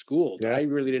 I've been schooled. I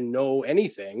really didn't know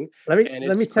anything. Let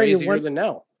me tell you than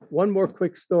now. One more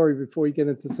quick story before we get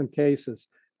into some cases.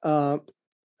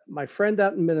 My friend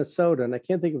out in Minnesota, and I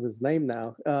can't think of his name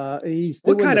now.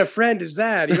 What kind of friend is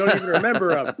that? You don't even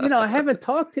remember him. I haven't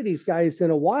talked to these guys in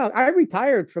a while. I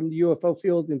retired from the UFO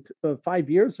field 5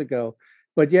 years ago.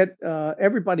 But yet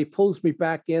everybody pulls me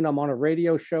back in. I'm on a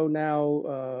radio show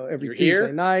now every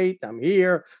Tuesday night. I'm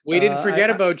here. We didn't forget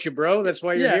about you, bro. That's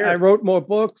why you're here. I wrote more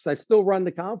books. I still run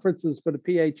the conferences for the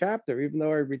PA chapter, even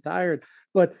though I retired.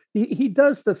 But he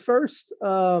does the first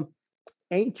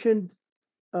ancient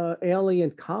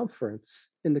alien conference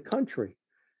in the country.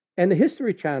 And the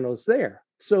History Channel is there.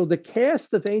 So the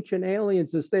cast of Ancient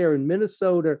Aliens is there in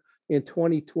Minnesota in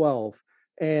 2012.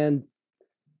 And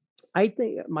I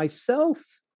think myself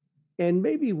and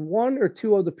maybe one or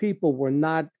two other people were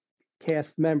not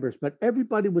cast members, but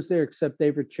everybody was there except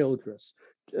David Childress,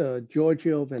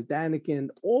 Giorgio Van Daniken,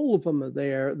 all of them are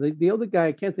there. The other guy,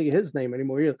 I can't think of his name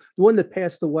anymore. The one that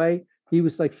passed away, he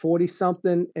was like 40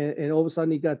 something, and all of a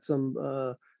sudden he got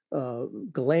some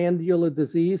glandular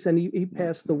disease and he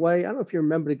passed away. I don't know if you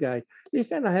remember the guy. He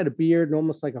kind of had a beard and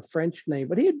almost like a French name,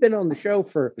 but he had been on the show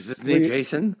for. Is his name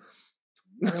Jason?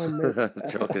 I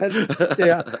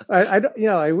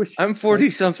wish I'm 40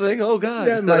 something. Oh God.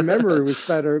 Yeah, my memory was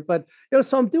better. But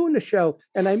so I'm doing the show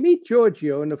and I meet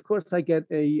Giorgio, and of course I get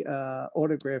a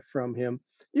autograph from him.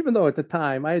 Even though at the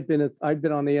time I'd been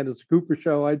on the Anderson Cooper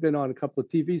show, I'd been on a couple of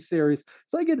TV series.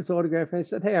 So I get his autograph and I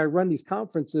said, "Hey, I run these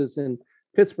conferences in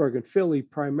Pittsburgh and Philly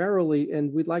primarily,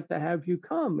 and we'd like to have you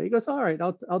come." He goes, "All right,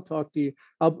 I'll talk to you.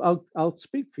 I'll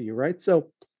speak for you." Right.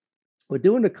 So we're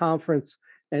doing the conference.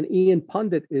 And Ian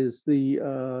Pundit is the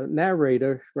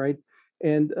narrator, right,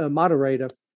 and moderator.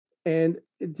 And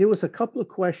there was a couple of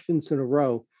questions in a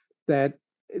row that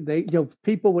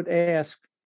people would ask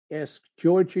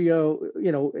Giorgio,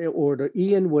 or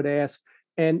Ian would ask.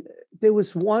 And there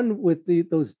was one with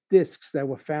those discs that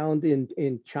were found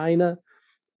in China,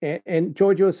 and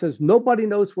Giorgio says nobody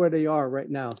knows where they are right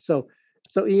now. So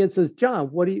Ian says, "John,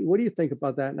 what do you think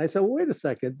about that?" And I said, "Well, wait a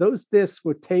second. Those discs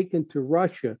were taken to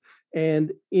Russia.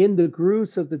 And in the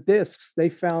grooves of the discs, they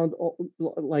found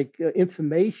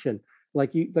information,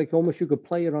 like almost you could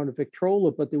play it on a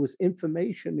Victrola, but there was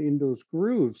information in those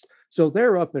grooves. So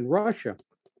they're up in Russia."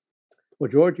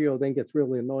 Well, Giorgio then gets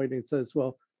really annoyed and says,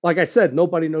 "Well, like I said,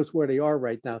 nobody knows where they are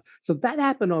right now." So that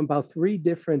happened on about 3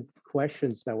 different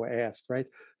questions that were asked, right?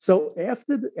 So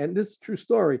and this is a true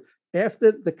story,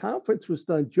 after the conference was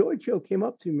done, Giorgio came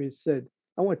up to me and said,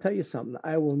 "I want to tell you something.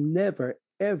 I will never,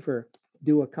 ever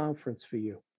do a conference for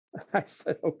you." I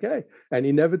said, "Okay." And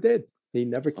he never did. He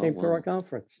never came to our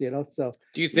conference, so.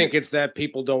 Do you think it's that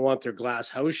people don't want their glass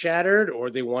house shattered,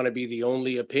 or they want to be the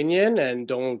only opinion and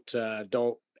don't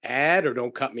add or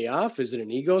don't cut me off? Is it an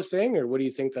ego thing, or what do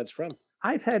you think that's from?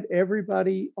 I've had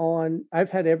everybody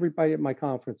at my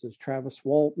conferences, Travis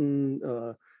Walton,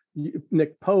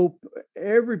 Nick Pope,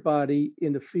 everybody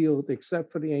in the field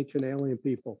except for the Ancient Alien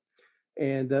people.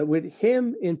 And with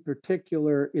him in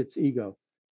particular, it's ego.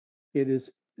 It is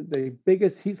the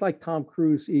biggest. He's like Tom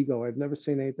Cruise ego. I've never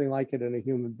seen anything like it in a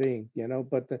human being,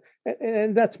 but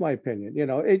and that's my opinion.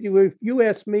 If you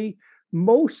ask me,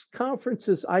 most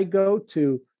conferences I go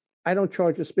to, I don't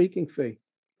charge a speaking fee.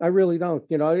 I really don't.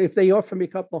 If they offer me a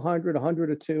couple $100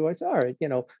 or $2, I say, all right,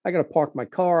 I got to park my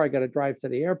car. I got to drive to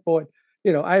the airport.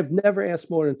 I've never asked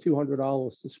more than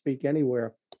 $200 to speak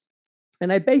anywhere.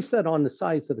 And I base that on the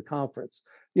size of the conference.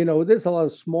 There's a lot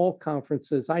of small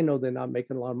conferences. I know they're not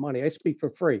making a lot of money. I speak for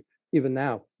free, even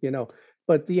now,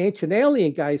 But the Ancient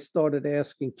Alien guys started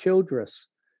asking Childress,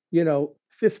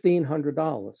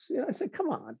 $1,500. I said, "Come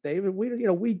on, David,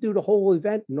 we do the whole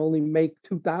event and only make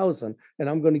 2,000, and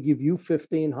I'm going to give you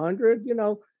 1,500.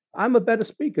 I'm a better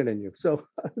speaker than you, so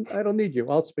I don't need you.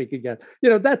 I'll speak again."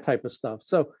 That type of stuff.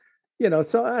 So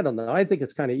so I don't know. I think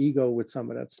it's kind of ego with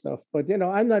some of that stuff. But,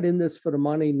 I'm not in this for the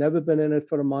money, never been in it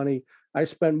for the money. I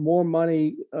spent more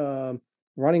money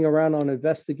running around on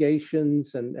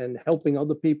investigations and helping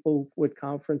other people with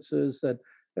conferences that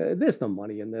there's no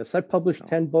money in this. I published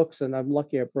 10 books and I'm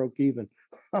lucky I broke even.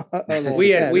 We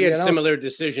had similar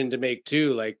decision to make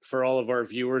too. Like for all of our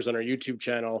viewers on our YouTube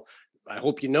channel, I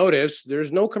hope you notice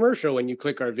there's no commercial when you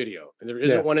click our video, and there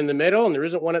isn't one in the middle, and there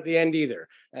isn't one at the end either.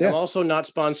 And I'm also not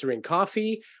sponsoring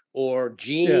coffee or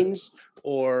jeans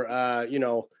or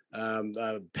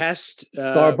pest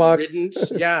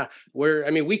Starbucks.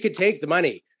 We could take the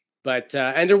money, but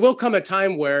and there will come a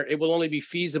time where it will only be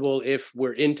feasible if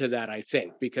we're into that, I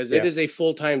think, because it is a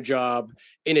full-time job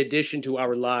in addition to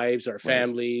our lives, our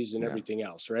families, and everything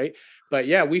else, right? But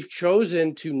we've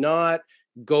chosen to not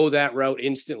go that route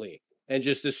instantly. And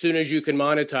just as soon as you can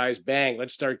monetize, bang,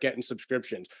 let's start getting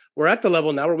subscriptions. We're at the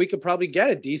level now where we could probably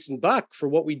get a decent buck for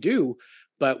what we do,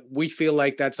 but we feel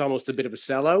like that's almost a bit of a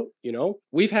sellout.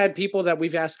 We've had people that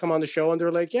we've asked come on the show and they're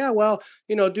like,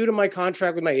 due to my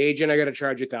contract with my agent, I got to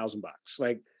charge $1,000.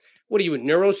 Like, what are you, a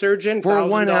neurosurgeon? For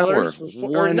 1 hour.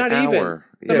 Or not even.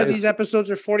 Some of these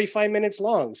episodes are 45 minutes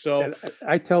long. So and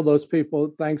I tell those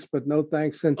people, thanks, but no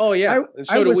thanks. And and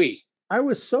so do we. I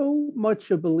was so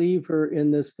much a believer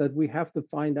in this that we have to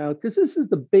find out, because this is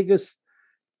the biggest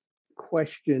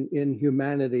question in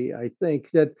humanity, I think,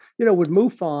 that, with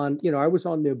MUFON, I was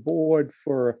on their board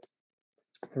for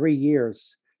 3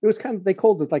 years. It was they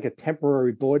called it like a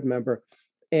temporary board member.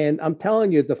 And I'm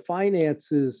telling you, the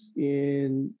finances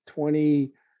in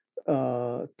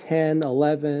 2010,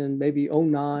 11, maybe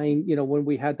 09, when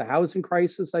we had the housing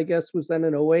crisis, I guess was then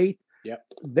in 08. Yep.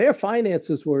 Their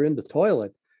finances were in the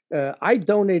toilet. I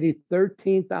donated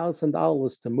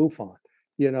 $13,000 to MUFON.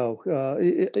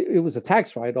 It was a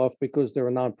tax write-off because they're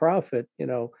a nonprofit,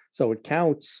 so it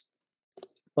counts.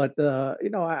 But,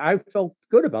 I felt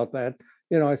good about that.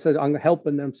 I said, I'm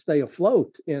helping them stay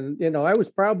afloat. And, I was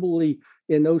probably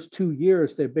in those 2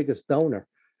 years, their biggest donor,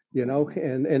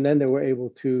 and then they were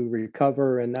able to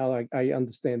recover. And now I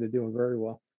understand they're doing very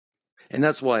well. And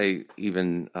that's why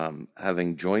even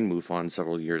having joined MUFON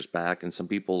several years back, and some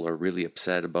people are really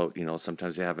upset about,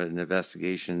 sometimes they have an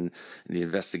investigation and the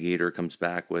investigator comes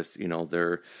back with,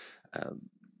 their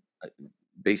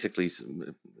basically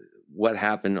what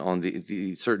happened on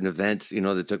the certain events,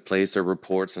 that took place, their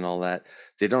reports and all that.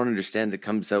 They don't understand. It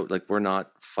comes out like we're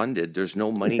not funded. There's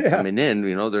no money coming in.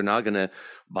 They're not going to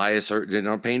buy they're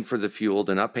not paying for the fuel.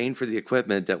 They're not paying for the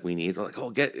equipment that we need. Like,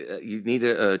 you need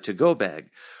a to-go bag.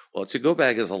 Well, to-go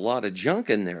bag is a lot of junk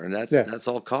in there, and that's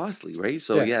all costly, right?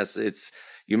 So yes,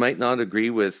 you might not agree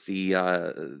with the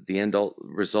end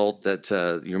result that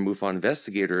your MUFON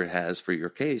investigator has for your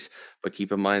case, but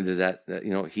keep in mind that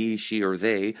he, she, or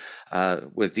they,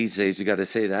 with these days you got to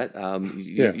say that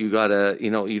you got to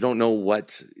you don't know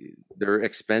what their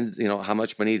expense, how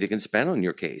much money they can spend on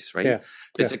your case, right? If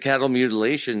it's a cattle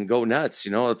mutilation, go nuts.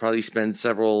 It'll probably spend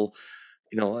several.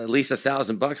 At least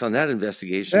 $1,000 on that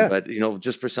investigation, but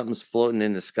just for something's floating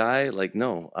in the sky, like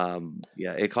no,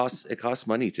 it costs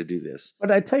money to do this.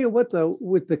 But I tell you what, though,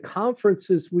 with the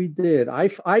conferences we did,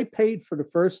 I paid for the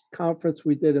first conference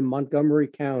we did in Montgomery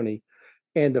County,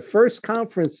 and the first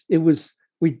conference I was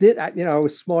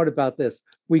smart about this.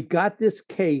 We got this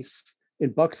case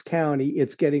in Bucks County.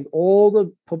 It's getting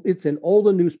it's in all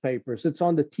the newspapers. It's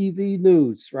on the TV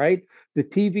news, right? The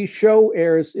TV show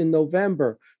airs in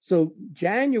November. So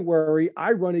January,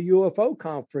 I run a UFO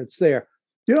conference there.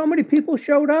 Do you know how many people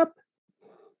showed up?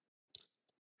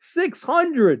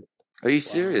 600. Are you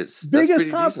serious? Biggest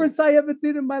conference I ever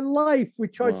did in my life. We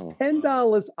charged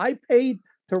 $10. I paid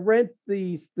to rent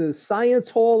the science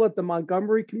hall at the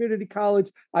Montgomery Community College.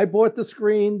 I bought the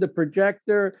screen, the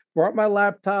projector, brought my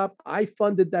laptop. I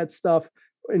funded that stuff.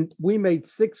 And we made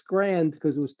 $6,000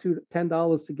 because it was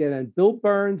 $10 to get in. Bill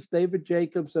Burns, David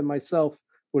Jacobs, and myself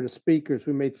were the speakers.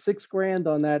 We made $6,000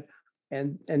 on that.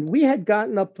 And we had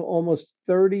gotten up to almost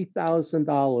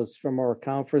 $30,000 from our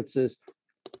conferences.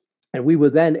 And we were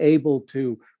then able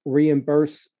to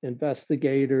reimburse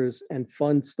investigators and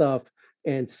fund stuff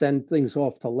and send things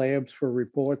off to labs for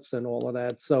reports and all of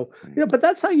that. So, but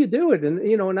that's how you do it. And,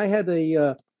 and I had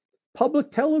a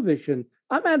public television.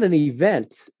 I'm at an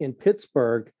event in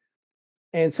Pittsburgh,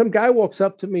 and some guy walks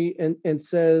up to me and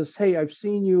says, "Hey, I've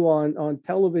seen you on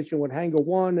television with Hangar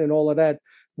One and all of that.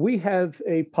 We have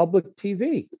a public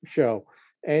TV show."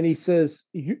 And he says,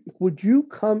 "Would you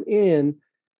come in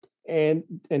and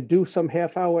do some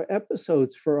half-hour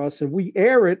episodes for us, and we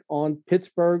air it on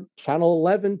Pittsburgh Channel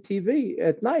 11 TV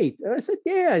at night?" And I said,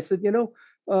 "Yeah." I said,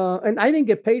 and I didn't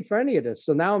get paid for any of this.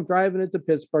 So now I'm driving into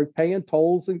Pittsburgh, paying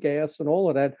tolls and gas and all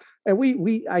of that. And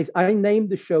I named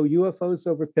the show UFOs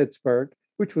Over Pittsburgh,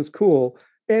 which was cool.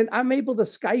 And I'm able to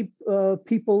Skype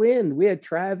people in. We had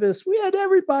Travis, we had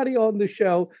everybody on the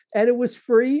show, and it was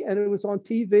free and it was on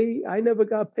TV. I never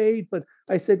got paid, but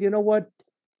I said, you know what?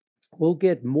 We'll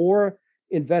get more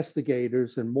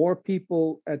investigators and more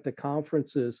people at the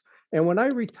conferences. And when I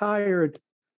retired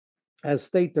as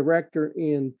state director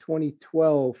in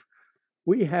 2012,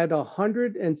 we had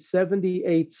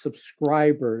 178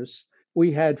 subscribers.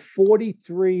 We had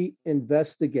 43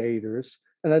 investigators.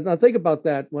 And I think about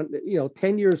that when,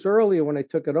 10 years earlier when I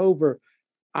took it over,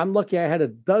 I'm lucky I had a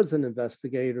dozen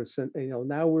investigators, and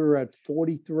now we're at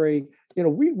 43.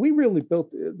 We really built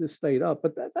the state up,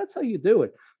 but that's how you do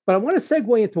it. But I want to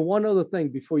segue into one other thing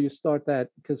before you start that,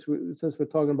 because since we're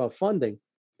talking about funding.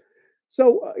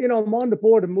 So, I'm on the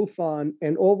board of MUFON,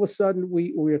 and all of a sudden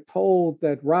we are told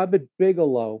that Robert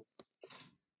Bigelow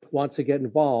wants to get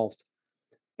involved,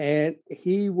 and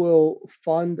he will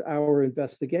fund our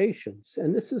investigations.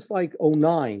 And this is like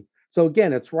 '09. So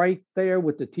again, it's right there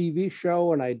with the TV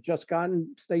show, and I had just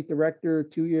gotten state director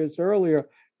 2 years earlier.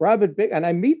 And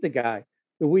I meet the guy.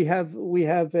 We have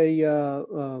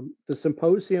the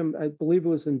symposium. I believe it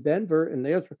was in Denver, and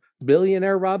there's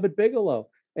billionaire Robert Bigelow.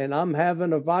 And I'm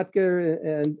having a vodka,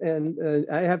 and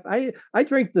I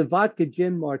drink the vodka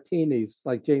gin martinis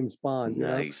like James Bond.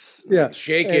 Nice. Yeah,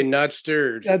 shaken, not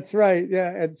stirred. That's right. Yeah,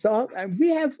 and so we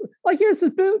have here's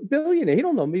this billionaire. He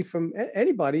don't know me from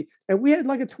anybody, and we had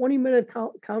like a 20-minute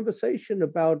conversation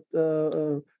about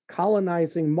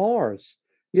colonizing Mars.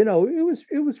 It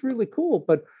was really cool.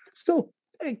 But still,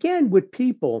 again, with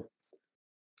people,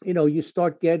 you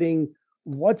start getting,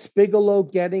 what's Bigelow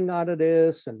getting out of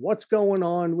this, and what's going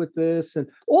on with this? And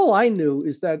all I knew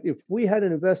is that if we had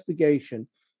an investigation,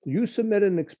 you submit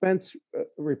an expense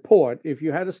report. If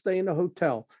you had to stay in a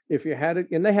hotel, if you had it,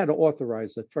 and they had to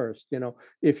authorize it first,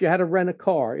 if you had to rent a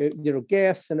car,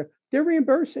 gas, and they're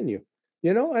reimbursing you.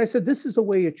 I said, this is the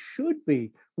way it should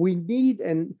be. We need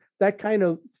and that kind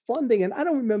of funding. And I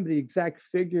don't remember the exact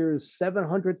figures.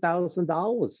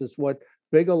 $700,000 is what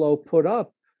Bigelow put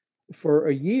up for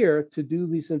a year to do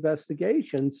these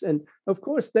investigations. And of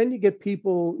course, then you get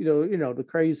people, the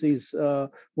crazies.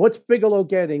 What's Bigelow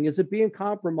getting? Is it being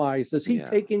compromised? Is he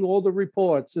taking all the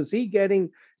reports? Is he getting,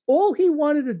 all he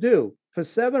wanted to do for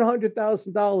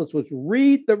 $700,000 was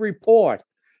read the report.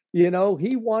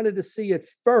 He wanted to see it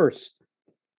first.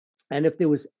 And if there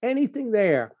was anything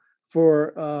there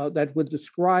for that would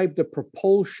describe the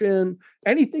propulsion,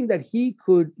 anything that he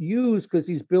could use, because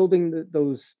he's building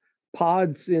those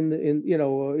pods in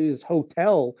his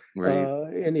hotel,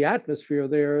 right, in the atmosphere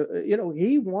there,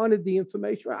 he wanted the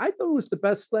information. I thought it was the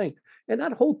best thing, and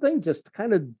that whole thing just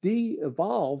kind of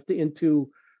de-evolved into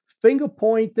finger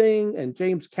pointing and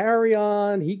James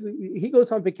Carrion. He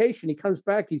goes on vacation, he comes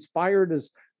back, he's fired as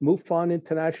MUFON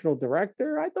international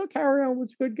director. I thought Carrion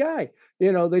was a good guy.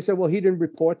 They said, well, he didn't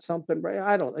report something, right?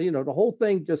 I don't, the whole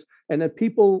thing just, and then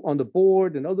people on the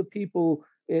board and other people,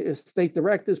 state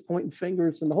directors pointing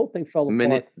fingers, and the whole thing fell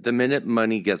apart. The minute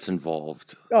money gets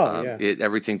involved,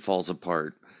 everything falls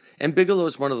apart. And Bigelow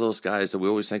is one of those guys that we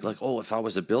always think like, oh, if I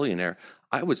was a billionaire,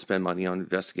 I would spend money on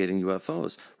investigating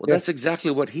UFOs. Well, that's exactly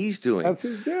what he's doing,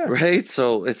 right?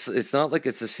 So it's not like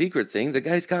it's a secret thing. The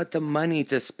guy's got the money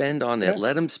to spend on it.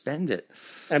 Let him spend it.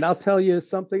 And I'll tell you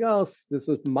something else. This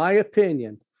is my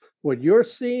opinion. What you're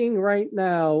seeing right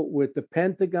now with the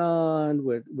Pentagon,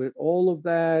 with all of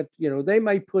that, they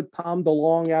might put Tom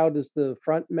DeLonge out as the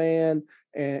front man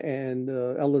and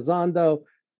Elizondo.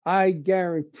 I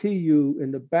guarantee you,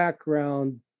 in the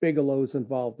background, Bigelow's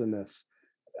involved in this.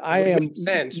 Makes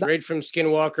sense. Right from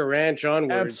Skinwalker Ranch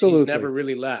onwards, he's never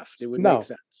really left. It would make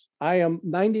sense. I am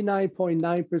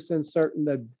 99.9% certain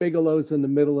that Bigelow's in the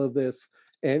middle of this,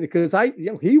 and because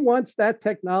he wants that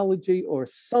technology or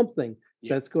something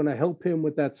that's going to help him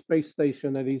with that space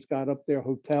station that he's got up there,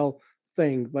 hotel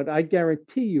thing. But I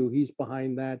guarantee you, he's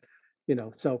behind that.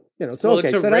 So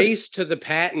it's a race to the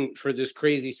patent for this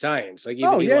crazy science. Like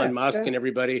even Elon Musk and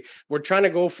everybody, we're trying to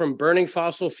go from burning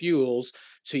fossil fuels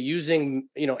to using,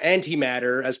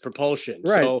 antimatter as propulsion.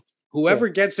 Right. So whoever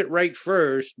gets it right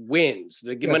first wins.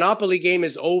 The monopoly game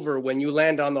is over when you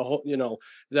land on the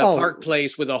Park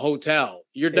Place with a hotel.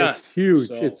 You're done. It's huge.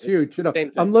 So it's huge.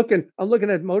 I'm looking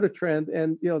at Motor Trend,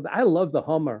 and I love the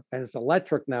Hummer, and it's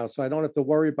electric now, so I don't have to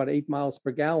worry about 8 miles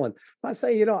per gallon. If I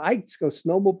say, I just go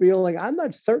snowmobiling, I'm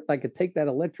not certain I could take that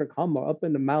electric Hummer up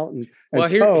in the mountain. Well,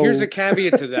 here's a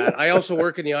caveat to that. I also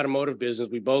work in the automotive business.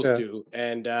 We both do,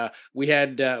 and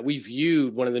we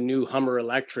viewed one of the new Hummer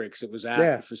electrics. It was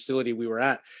at the facility we were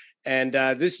at, and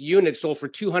this unit sold for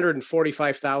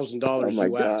 $245,000 US.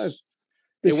 God.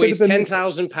 It weighs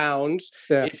 10,000 pounds.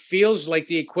 Yeah. It feels like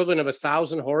the equivalent of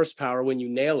 1,000 horsepower when you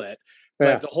nail it.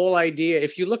 But the whole idea,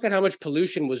 if you look at how much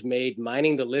pollution was made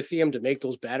mining the lithium to make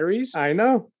those batteries, I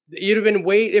know you'd have been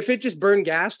if it just burned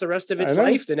gas the rest of its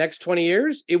life, the next 20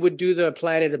 years, it would do the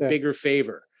planet a bigger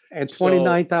favor. And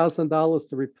 $29,000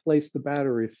 to replace the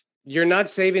batteries. You're not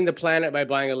saving the planet by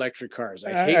buying electric cars.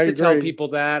 I hate to tell people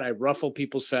that. I ruffle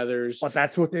people's feathers. But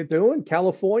that's what they're doing.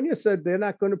 California said they're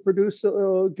not going to produce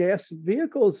gas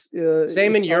vehicles.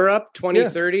 Same in Europe,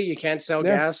 2030, you can't sell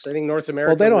gas. I think North America.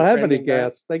 Well, they don't have any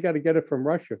gas. They got to get it from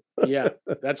Russia. Yeah,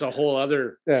 that's a whole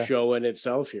other show in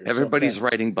itself here. Everybody's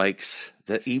riding bikes,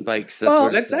 the e-bikes.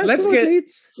 That's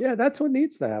what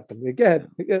needs to happen. Again,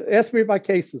 ask me about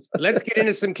cases. Let's get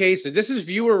into some cases. This is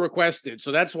viewer requested,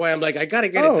 so that's why I'm like, I got to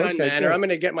get it done, man, or I'm going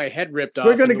to get my head ripped off.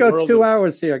 We're going to go 2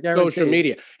 hours here. Guaranteed. Social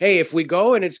media. Hey, if we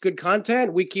go and it's good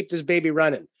content, we keep this baby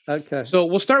running. Okay. So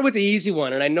we'll start with the easy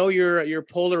one, and I know you're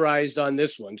polarized on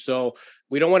this one, so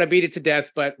we don't want to beat it to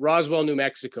death. But Roswell, New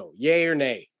Mexico, yay or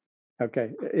nay?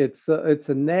 Okay, it's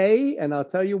a nay, and I'll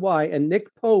tell you why. And Nick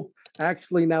Pope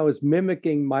actually now is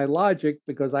mimicking my logic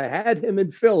because I had him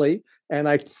in Philly, and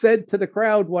I said to the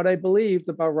crowd what I believed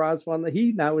about Roswell, and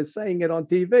he now is saying it on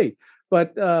TV.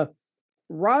 But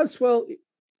Roswell,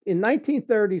 in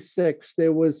 1936,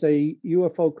 there was a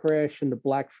UFO crash in the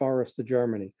Black Forest of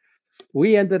Germany.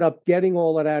 We ended up getting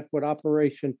all of that with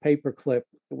Operation Paperclip.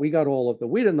 We got all of them.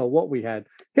 We didn't know what we had.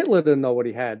 Hitler didn't know what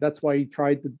he had. That's why he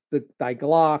tried the Die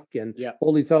Glock and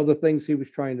all these other things he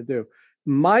was trying to do.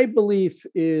 My belief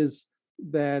is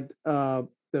that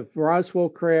the Roswell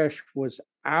crash was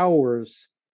hours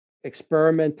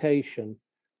experimentation,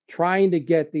 trying to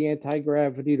get the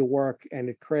anti-gravity to work, and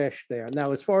it crashed there.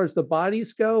 Now, as far as the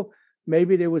bodies go,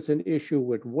 maybe there was an issue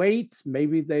with weight.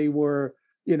 Maybe they were,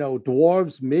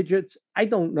 dwarves, midgets. I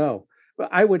don't know. But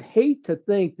I would hate to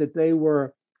think that they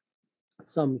were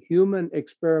some human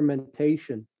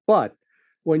experimentation. But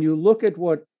when you look at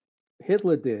what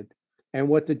Hitler did and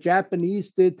what the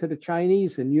Japanese did to the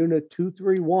Chinese in Unit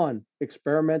 231,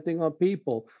 experimenting on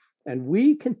people, and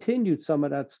we continued some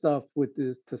of that stuff with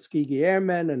the Tuskegee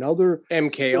Airmen and other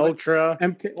MK Ultra,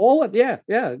 all of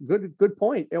good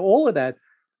point. All of that.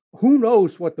 Who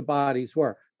knows what the bodies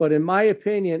were? But in my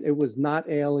opinion, it was not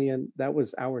alien. That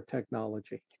was our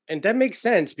technology. And that makes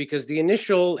sense because the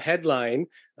initial headline,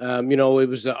 it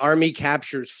was the Army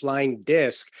captures flying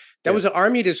disc. That was an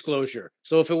Army disclosure.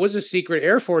 So if it was a secret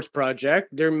Air Force project,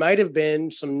 there might have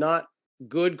been some not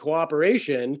good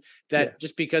cooperation that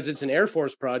just because it's an Air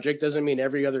Force project doesn't mean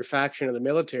every other faction of the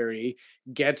military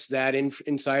gets that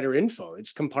insider info.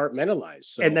 It's compartmentalized.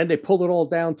 So. And then they pulled it all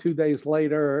down 2 days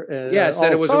later. And,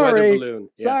 said it was a weather balloon.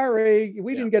 Sorry,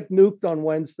 we didn't get nuked on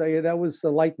Wednesday. That was a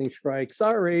lightning strike.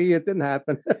 Sorry, it didn't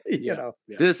happen.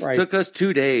 This took us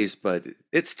 2 days, but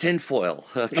it's tinfoil.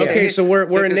 Okay, so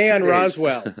we're in nay on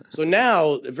Roswell. So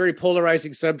now, a very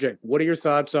polarizing subject. What are your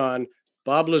thoughts on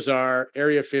Bob Lazar,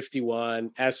 Area 51,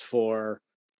 S4,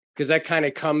 because that kind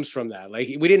of comes from that. Like,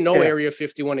 we didn't know Area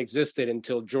 51 existed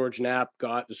until George Knapp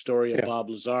got the story of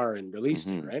Bob Lazar and released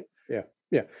it, right?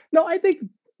 Yeah. No, I think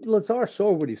Lazar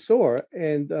saw what he saw.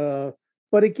 And,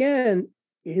 but again,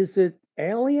 is it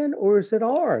alien or is it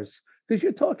ours? Because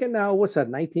you're talking now, what's that,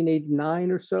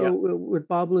 1989 or so with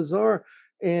Bob Lazar.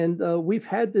 And we've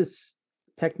had this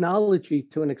technology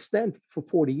to an extent for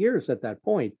 40 years at that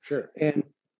point. Sure. And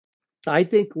I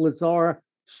think Lazar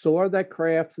saw that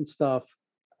craft and stuff,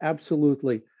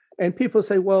 absolutely. And people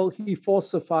say, well, he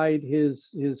falsified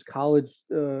his college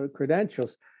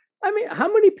credentials. I mean, how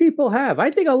many people have? I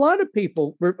think a lot of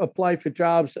people apply for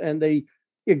jobs and they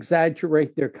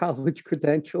exaggerate their college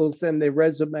credentials and their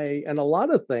resume and a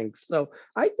lot of things. So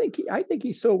I think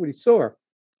he saw what he saw.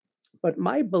 But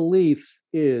my belief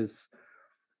is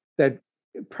that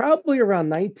probably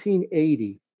around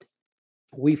 1980,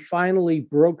 we finally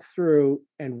broke through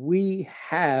and we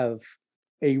have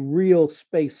a real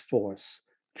space force.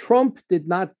 Trump did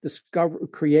not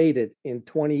create it in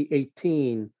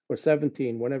 2018 or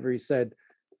 17, whenever he said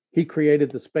he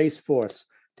created the Space Force.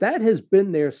 That has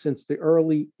been there since the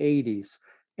early 80s.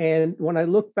 And when I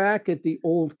look back at the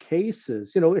old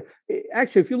cases,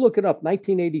 actually, if you look it up,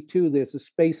 1982, there's a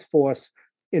Space Force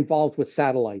involved with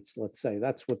satellites, let's say.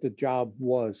 That's what the job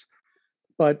was.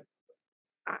 But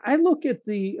I look at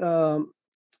the,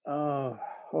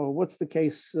 what's the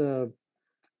case?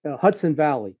 Hudson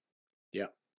Valley. Yeah.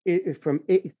 From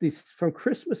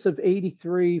Christmas of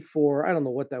 83 for, I don't know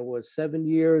what that was, 7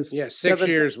 years. Yeah, 6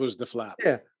 years was the flap.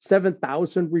 Yeah,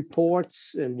 7,000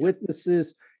 reports and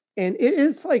witnesses. And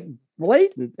it's like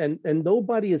blatant and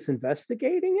nobody is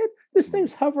investigating it. This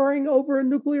thing's hovering over a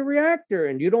nuclear reactor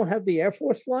and you don't have the Air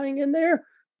Force flying in there.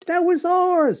 That was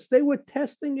ours. They were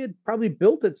testing it, probably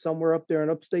built it somewhere up there in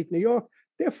upstate New York.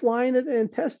 They're flying it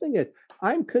and testing it.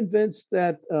 I'm convinced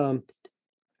that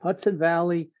Hudson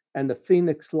Valley and the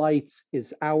Phoenix Lights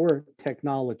is our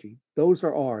technology. Those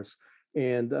are ours.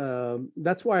 And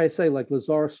that's why I say, like,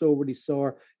 Lazar saw what he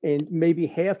saw, and maybe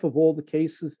half of all the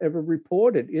cases ever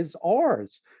reported is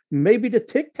ours. Maybe the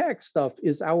Tic Tac stuff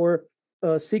is our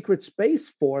secret space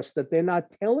force that they're not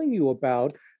telling you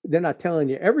about. They're not telling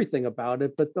you everything about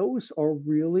it, but those are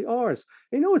really ours.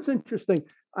 You know, it's interesting.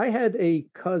 I had a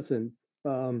cousin.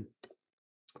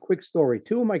 Quick story.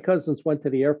 Two of my cousins went to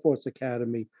the Air Force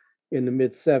Academy in the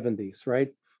mid '70s,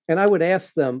 right? And I would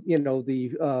ask them, you know,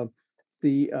 the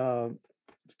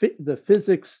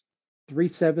physics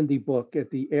 370 book at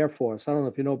the Air Force. I don't know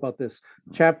if you know about this.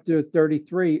 Chapter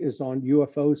 33 is on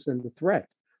UFOs and the threat,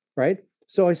 right?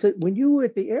 So I said, when you were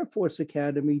at the Air Force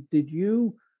Academy, did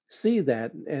you see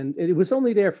that? And it was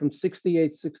only there from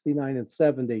 68, 69, and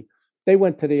 70. They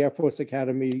went to the Air Force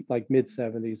Academy like mid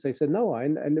 70s. They said, no, I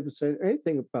never said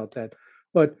anything about that.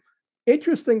 But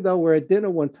interesting, though, we're at dinner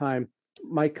one time.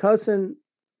 My cousin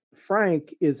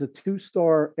Frank is a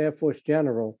 2-star Air Force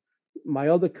general. My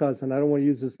other cousin, I don't want to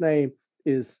use his name,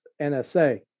 is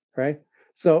NSA, right?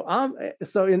 So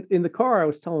in the car, I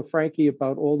was telling Frankie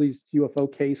about all these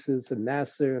UFO cases and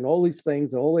NASA and all these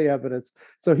things, all the evidence.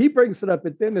 So he brings it up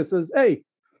at dinner, says, hey,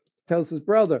 tells his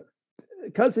brother,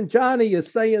 cousin Johnny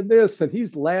is saying this, and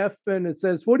he's laughing and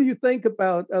says, what do you think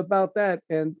about that?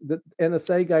 And the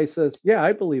NSA guy says, yeah,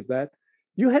 I believe that.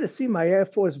 You had to see my Air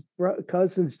Force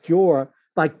cousin's jaw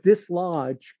like this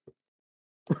large.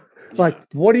 Like,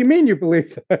 what do you mean you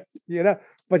believe that? You know,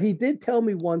 but he did tell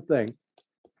me one thing,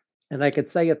 and I could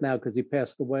say it now because he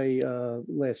passed away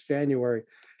last January.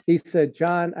 He said,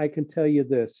 John, I can tell you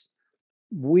this.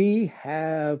 We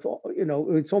have, you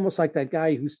know, it's almost like that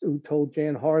guy who told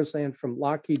Jan Harzan from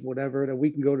Lockheed, whatever, that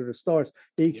we can go to the stars.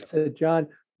 He said, John,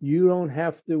 you don't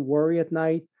have to worry at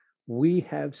night. We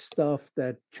have stuff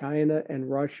that China and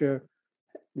Russia,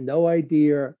 no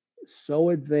idea, so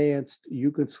advanced,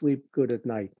 you can sleep good at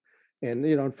night. And,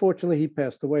 you know, unfortunately, he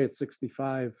passed away at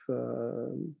 65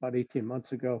 about 18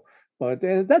 months ago. But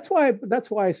that's why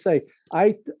I say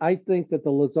I think that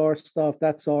the Lazar stuff,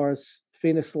 that's ours.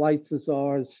 Phoenix Lights is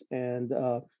ours, and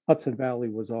Hudson Valley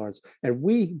was ours. And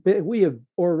we have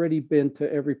already been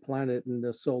to every planet in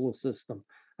the solar system.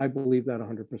 I believe that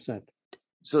 100%.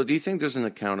 So do you think there's an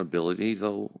accountability,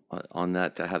 though, on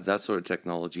that, to have that sort of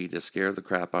technology to scare the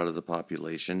crap out of the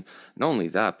population? Not only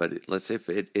that, but let's say if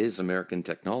it is American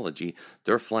technology,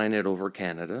 they're flying it over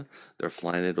Canada, they're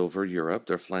flying it over Europe,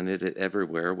 they're flying it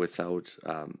everywhere without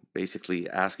basically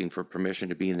asking for permission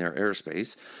to be in their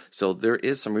airspace. So there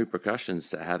is some repercussions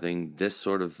to having this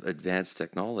sort of advanced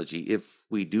technology if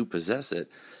we do possess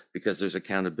it, because there's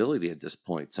accountability at this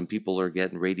point. Some people are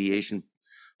getting radiation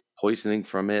poisoning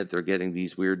from it. They're getting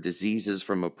these weird diseases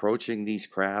from approaching these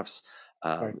crafts.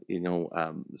 Right.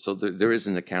 So there is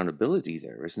an accountability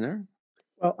there, isn't there?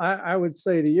 Well, I would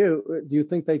say to you, do you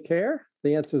think they care?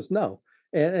 The answer is no.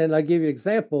 And I give you an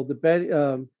example.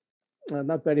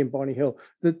 Not Betty and Barney Hill.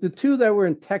 The two that were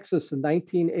in Texas in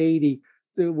 1980,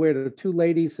 where the two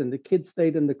ladies and the kids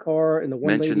stayed in the car, and the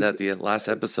one mentioned lady, that the last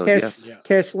episode.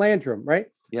 Cash Landrum, right?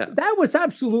 Yeah, that was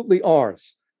absolutely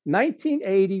ours.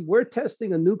 1980, we're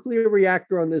testing a nuclear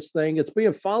reactor on this thing. It's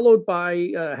being followed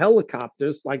by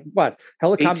helicopters. Like what?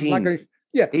 Helicopters not going to.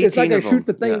 Yeah, it's not going to shoot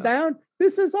the thing down.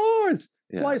 This is ours.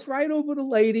 Flies right over the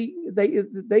lady.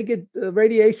 They get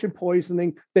radiation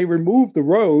poisoning. They remove the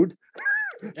road.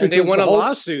 And they won a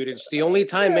lawsuit. It's the only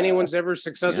time anyone's ever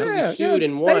successfully sued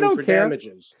and won for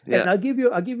damages. And I'll give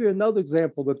you another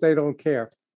example that they don't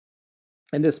care.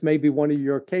 And this may be one of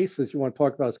your cases you want to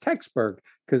talk about is Kecksburg,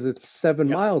 because it's 7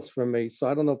 miles from me. So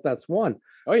I don't know if that's one.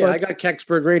 Oh yeah, I got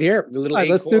Kecksburg right here. The little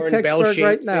acorn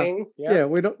bell-shaped thing. Yeah,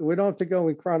 we don't have to go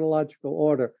in chronological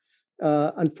order.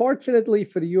 Unfortunately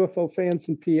for the UFO fans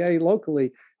in PA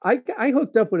locally, I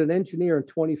hooked up with an engineer in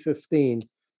 2015,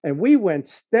 and we went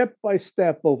step by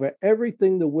step over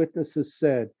everything the witnesses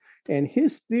said. And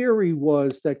his theory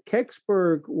was that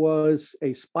Kecksburg was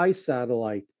a spy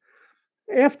satellite.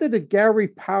 After the Gary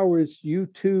Powers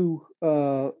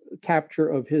U-2 capture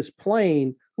of his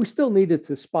plane, we still needed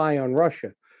to spy on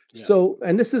Russia. Yeah. So,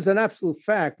 and this is an absolute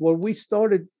fact, what we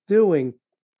started doing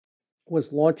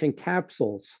was launching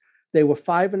capsules. They were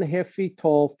 5.5 feet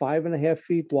tall, 5.5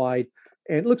 feet wide,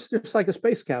 and it looks just like a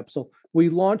space capsule. We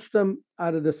launched them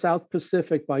out of the South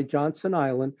Pacific by Johnson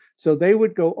Island. So they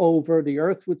would go over, the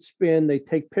Earth would spin, they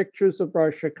take pictures of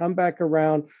Russia, come back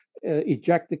around,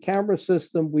 eject the camera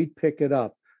system, we'd pick it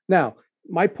up. Now,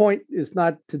 my point is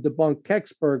not to debunk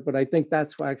Kecksburg, but I think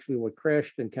that's actually what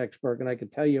crashed in Kecksburg, and I can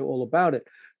tell you all about it.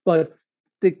 But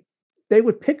they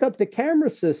would pick up the camera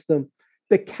system,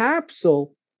 the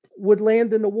capsule would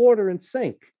land in the water and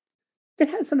sink. It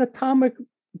has an atomic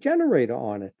generator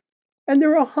on it. And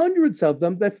there are hundreds of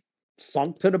them that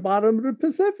sunk to the bottom of the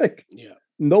Pacific. Yeah.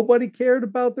 Nobody cared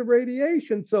about the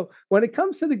radiation. So when it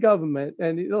comes to the government,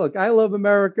 and look, I love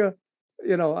America.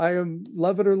 I am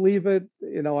love it or leave it.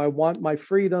 I want my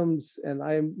freedoms, and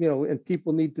and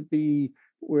people need to be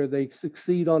where they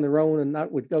succeed on their own and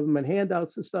not with government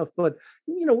handouts and stuff. But,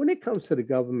 when it comes to the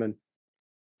government,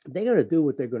 they're going to do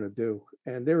what they're going to do.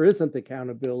 And there isn't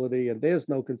accountability, and there's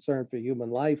no concern for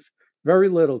human life, very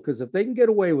little, because if they can get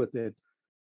away with it,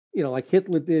 like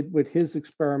Hitler did with his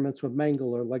experiments with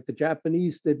Mengele, like the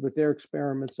Japanese did with their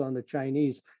experiments on the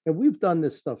Chinese. And we've done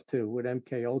this stuff too with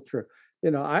MK Ultra.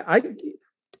 To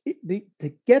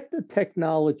get the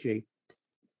technology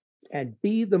and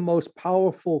be the most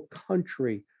powerful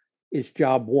country is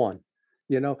job one.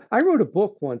 I wrote a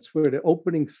book once for the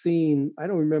opening scene. I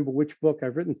don't remember which book.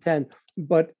 I've written 10,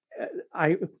 but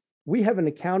we have an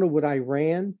account of with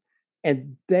Iran,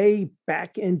 and they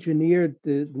back engineered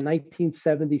the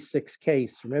 1976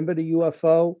 case. Remember the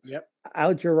UFO? Yep.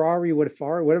 Al-Jarari,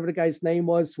 whatever the guy's name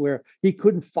was, where he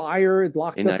couldn't fire, it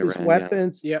locked up his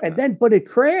weapons. Yeah. And then, but it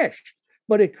crashed.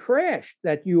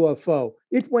 That UFO.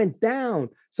 It went down.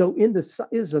 So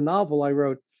is a novel I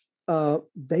wrote.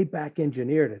 They back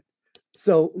engineered it.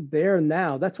 So they're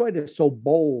now. That's why they're so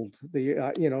bold. The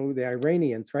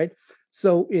Iranians, right?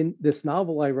 So in this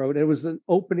novel I wrote, it was an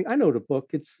opening. I know the book.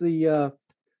 It's the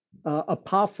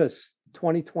Apophis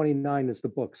 2029 is the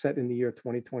book, set in the year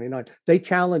 2029. They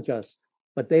challenge us,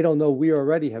 but they don't know we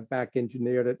already have back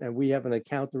engineered it, and we have an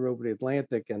encounter over the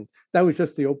Atlantic. And that was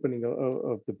just the opening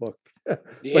of the book.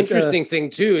 The interesting thing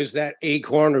too is that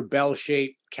acorn or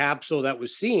bell-shaped capsule that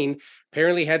was seen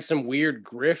apparently had some weird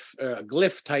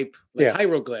glyph type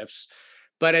hieroglyphs.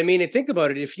 But I mean, think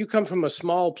about it. If you come from a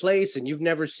small place and you've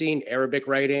never seen Arabic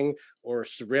writing or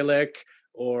Cyrillic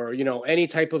or, any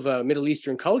type of a Middle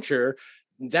Eastern culture,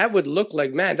 that would look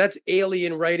like, man, that's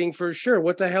alien writing for sure.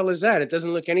 What the hell is that? It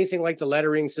doesn't look anything like the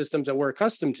lettering systems that we're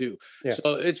accustomed to. Yeah.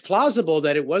 So it's plausible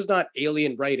that it was not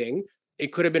alien writing.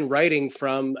 It could have been writing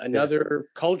from another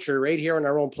culture right here on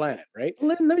our own planet, right?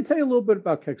 Let me tell you a little bit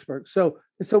about Kecksburg. So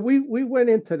we went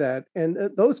into that, and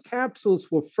those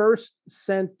capsules were first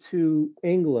sent to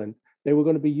England. They were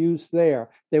going to be used there.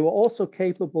 They were also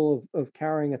capable of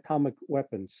carrying atomic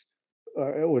weapons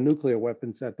or nuclear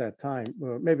weapons at that time.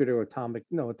 Or maybe they were atomic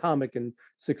in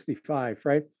 1965,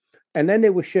 right? And then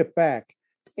they were shipped back.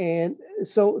 And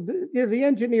so the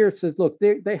engineer says, look,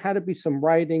 there had to be some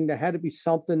writing. There had to be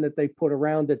something that they put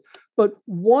around it. But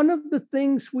one of the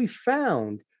things we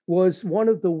found was one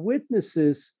of the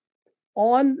witnesses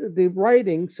on the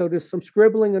writing. So there's some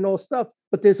scribbling and all stuff,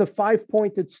 but there's a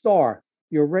 5-pointed star,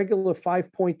 your regular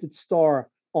 5-pointed star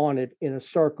on it in a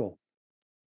circle.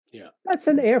 Yeah. That's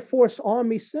an Air Force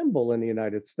Army symbol in the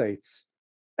United States.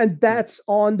 And that's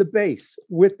on the base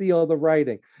with the other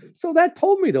writing. So that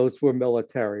told me those were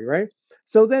military, right?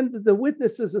 So then the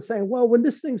witnesses are saying, well, when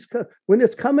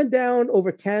it's coming down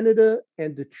over Canada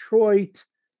and Detroit,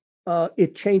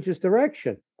 it changes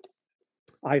direction.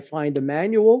 I find a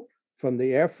manual from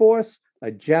the Air Force, a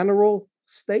general's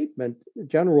statement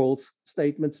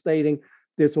stating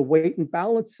there's a weight and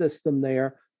balance system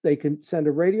there. They can send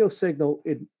a radio signal.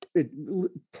 It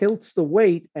tilts the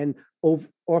weight, and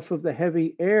off of the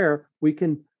heavy air, we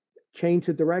can change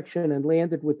the direction and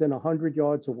land it within 100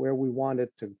 yards of where we want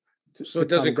it to. So it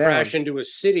doesn't crash into a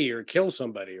city or kill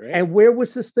somebody, right? And where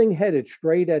was this thing headed?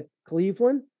 Straight at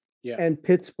Cleveland and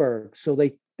Pittsburgh. So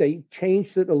they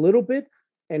changed it a little bit,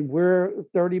 and we're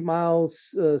 30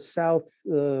 miles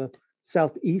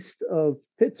southeast of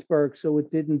Pittsburgh, so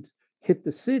it didn't hit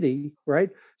the city, right?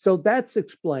 So that's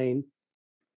explained.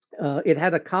 It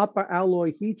had a copper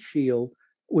alloy heat shield,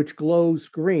 which glows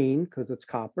green because it's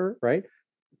copper, right?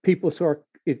 People saw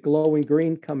it glowing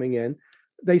green coming in.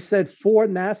 They said 4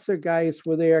 NASA guys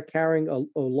were there carrying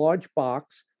a large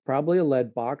box, probably a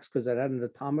lead box because it had an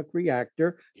atomic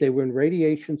reactor. They were in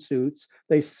radiation suits.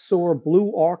 They saw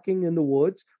blue arcing in the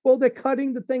woods. Well, they're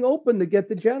cutting the thing open to get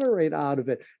the generator out of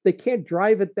it. They can't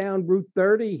drive it down Route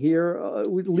 30 here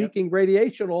with leaking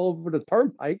radiation all over the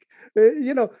turnpike.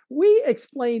 We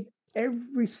explained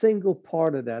every single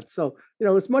part of that. So,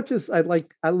 as much as I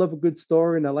love a good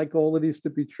story and I like all of these to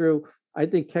be true, I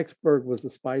think Kecksburg was the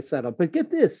spy setup. But get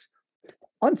this.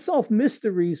 Unsolved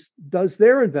Mysteries does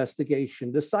their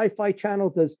investigation. The Sci-Fi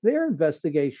Channel does their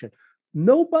investigation.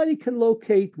 Nobody can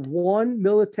locate one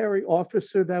military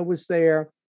officer that was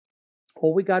there.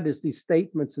 All we got is these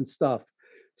statements and stuff.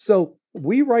 So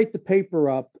we write the paper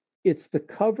up. It's the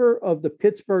cover of the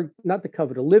Pittsburgh, not the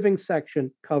cover, the living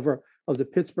section cover of the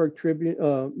Pittsburgh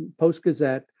Tribune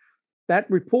Post-Gazette. That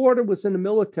reporter was in the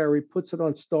military, puts it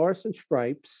on Stars and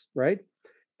Stripes, right?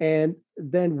 And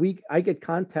then I get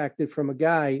contacted from a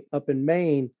guy up in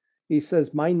Maine. He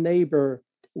says, my neighbor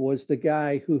was the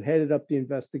guy who headed up the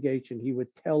investigation. He would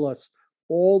tell us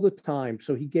all the time.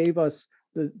 So he gave us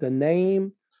the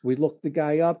name. We looked the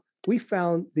guy up. We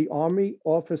found the Army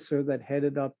officer that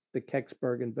headed up the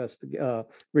Kecksburg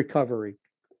recovery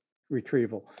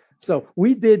retrieval. So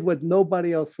we did what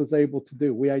nobody else was able to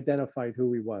do. We identified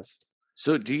who he was.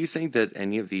 So do you think that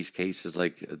any of these cases,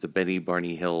 like the Benny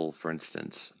Barney Hill, for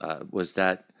instance, was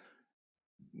that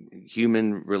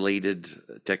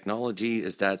human-related technology?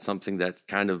 Is that something that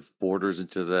kind of borders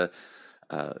into the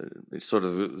sort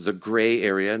of the gray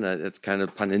area? And it's kind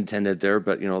of pun intended there,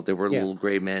 but they were little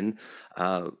gray men.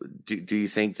 Do you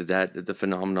think that the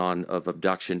phenomenon of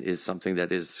abduction is something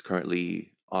that is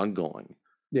currently ongoing?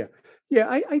 Yeah,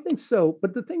 I think so.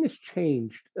 But the thing has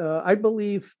changed. I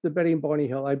believe the Betty and Barney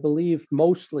Hill, I believe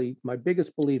mostly, my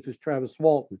biggest belief is Travis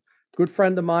Walton. Good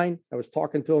friend of mine. I was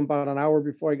talking to him about an hour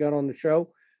before I got on the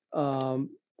show.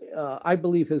 I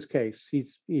believe his case.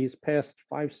 He's passed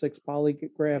 5-6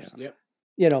 polygraphs.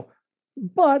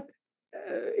 But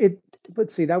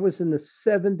let's see, that was in the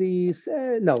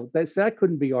 70s. No, that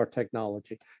couldn't be our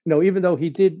technology. Even though he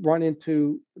did run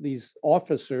into these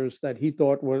officers that he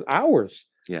thought were ours.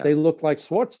 Yeah. They looked like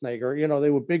Schwarzenegger. They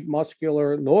were big,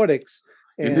 muscular Nordics.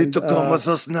 And you need to come with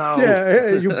us now.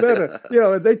 Yeah, you better.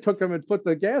 They took him and put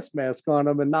the gas mask on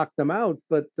him and knocked him out.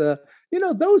 But,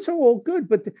 those are all good.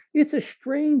 But it's a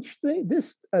strange thing.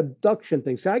 This abduction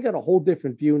thing. So I got a whole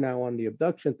different view now on the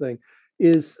abduction thing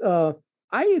is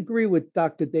I agree with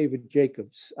Dr. David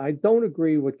Jacobs. I don't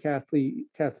agree with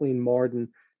Kathleen Marden.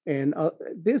 And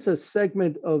there's a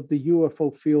segment of the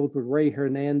UFO field with Ray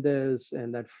Hernandez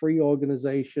and that free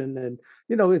organization. And,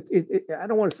 I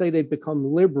don't want to say they've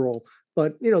become liberal,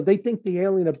 but, they think the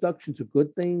alien abduction's a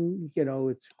good thing.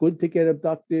 It's good to get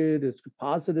abducted. It's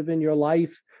positive in your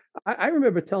life. I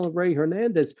remember telling Ray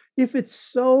Hernandez, if it's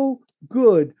so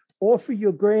good, offer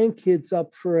your grandkids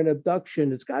up for an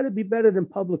abduction. It's got to be better than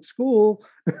public school,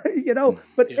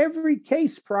 but every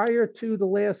case prior to the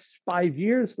last 5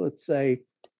 years, let's say,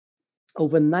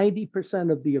 over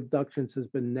 90% of the abductions has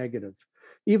been negative.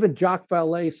 Even Jacques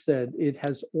Vallée said it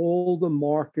has all the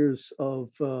markers of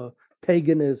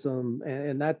paganism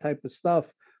and that type of stuff.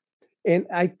 And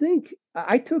I think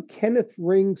I took Kenneth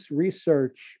Ring's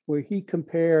research where he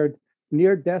compared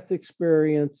near-death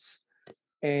experience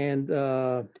and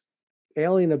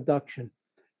alien abduction.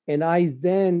 And I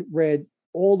then read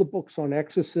all the books on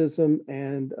exorcism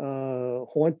and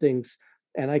hauntings,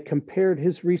 and I compared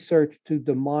his research to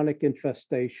demonic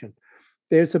infestation.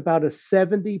 There's about a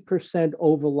 70%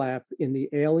 overlap in the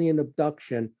alien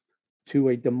abduction to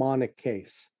a demonic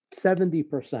case,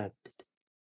 70%.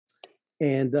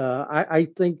 And I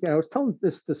think I was telling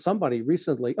this to somebody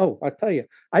recently. Oh, I'll tell you,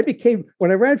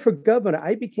 when I ran for governor,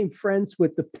 I became friends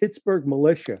with the Pittsburgh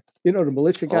militia. The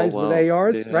militia guys with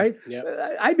ARs, right? Yeah.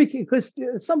 I became, because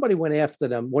somebody went after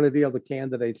them, one of the other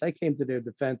candidates. I came to their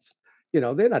defense.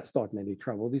 They're not starting any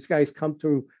trouble. These guys come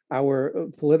to our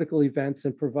political events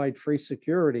and provide free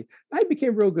security. I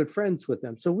became real good friends with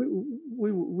them. So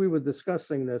we were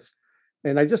discussing this.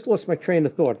 And I just lost my train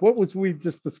of thought. What was we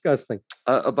just discussing?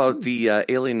 About the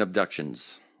alien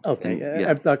abductions. Okay,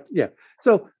 yeah.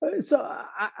 So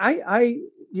I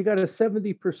you got a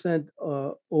 70%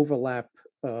 overlap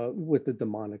with the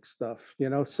demonic stuff.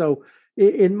 So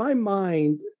in my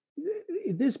mind,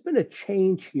 there's been a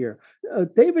change here.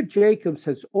 David Jacobs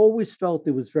has always felt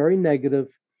it was very negative.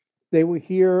 They were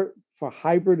here for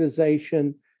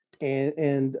hybridization.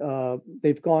 And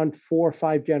they've gone 4 or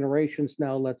 5 generations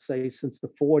now, let's say, since the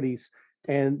 40s,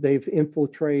 and they've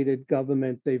infiltrated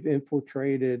government. They've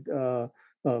infiltrated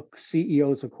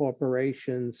CEOs of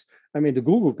corporations. I mean, the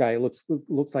Google guy looks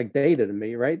like Data to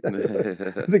me, right?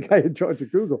 The guy in charge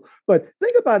of Google. But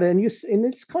think about it. And in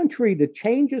this country, the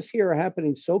changes here are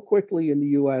happening so quickly in the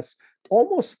U.S.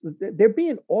 Almost they're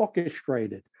being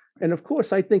orchestrated. And of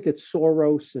course, I think it's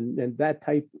Soros and that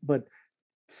type, but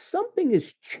something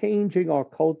is changing our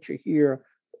culture here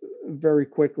very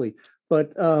quickly.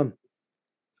 But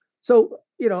so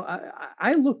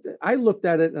I looked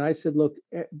at it and I said, look,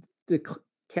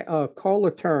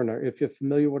 Carla Turner, if you're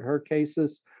familiar with her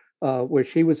cases, where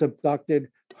she was abducted,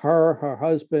 her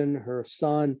husband, her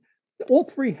son, all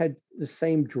 3 had the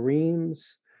same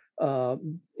dreams.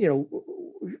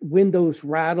 Windows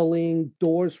rattling,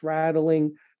 doors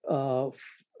rattling.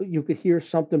 You could hear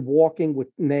something walking with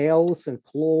nails and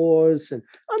claws. And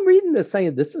I'm reading this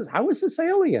saying, how is this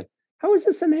alien? How is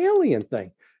this an alien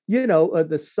thing?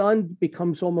 The son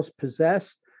becomes almost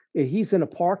possessed. He's in a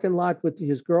parking lot with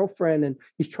his girlfriend and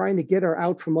he's trying to get her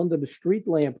out from under the street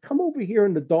lamp. Come over here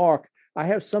in the dark. I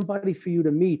have somebody for you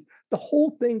to meet. The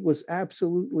whole thing was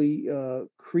absolutely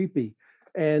creepy.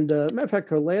 And matter of fact,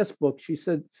 her last book, she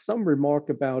said some remark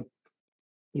about,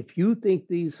 if you think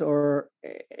these are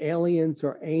aliens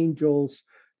or angels,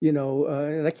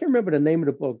 and I can't remember the name of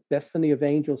the book, Destiny of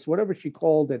Angels, whatever she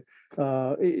called it.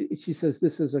 She says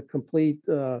this is a complete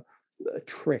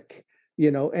trick,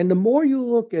 and the more you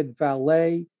look at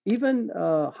Valet, even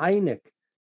Hynek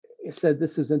said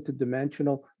this is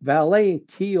interdimensional. Valet and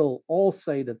Keel all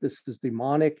say that this is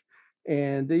demonic.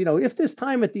 And if there's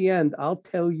time at the end, I'll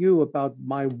tell you about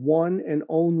my one and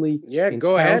only. Yeah,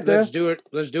 go ahead. Let's do it.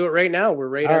 Let's do it right now. We're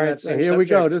right on that same here subject. We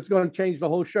go. This is going to change the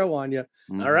whole show on you.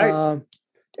 All right.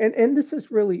 And this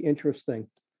is really interesting.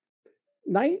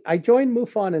 I joined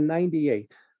MUFON in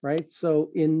 98, right? So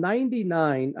in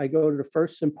 99, I go to the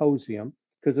first symposium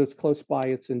because it's close by.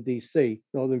 It's in DC,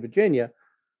 Northern Virginia.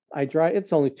 I drive,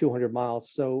 it's only 200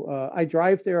 miles. So I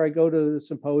drive there, I go to the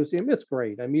symposium. It's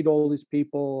great. I meet all these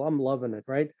people. I'm loving it,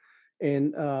 right?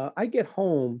 And I get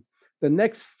home. The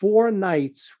next 4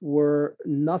 nights were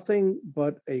nothing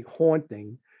but a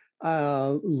haunting.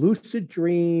 Lucid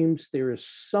dreams. There is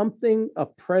something, a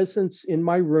presence in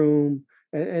my room.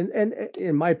 And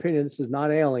in my opinion, this is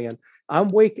not alien.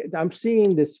 I'm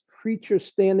seeing this creature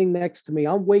standing next to me.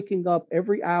 I'm waking up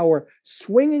every hour,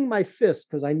 swinging my fist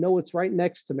because I know it's right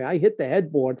next to me. I hit the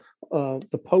headboard,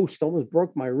 the post, almost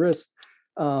broke my wrist.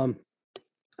 I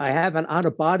have an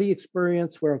out-of-body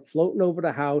experience where I'm floating over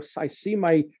the house. I see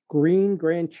my green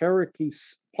Grand Cherokee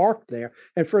parked there.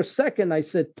 And for a second, I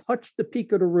said, touch the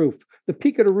peak of the roof. The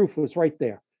peak of the roof was right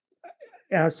there.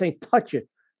 And I was saying, touch it.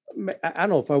 I don't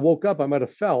know if I woke up, I might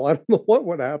have fell. I don't know what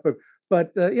would happen.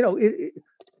 But,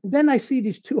 then I see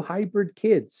these 2 hybrid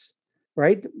kids,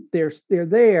 right? They're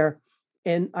there.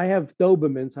 And I have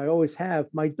Dobermans. I always have.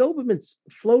 My Doberman's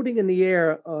floating in the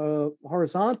air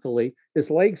horizontally.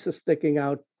 His legs are sticking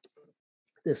out.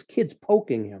 This kid's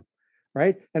poking him,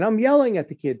 right? And I'm yelling at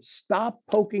the kid, stop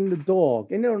poking the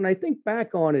dog. And, and I think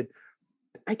back on it,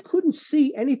 I couldn't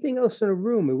see anything else in the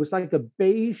room. It was like a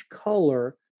beige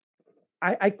color.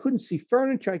 I couldn't see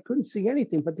furniture. I couldn't see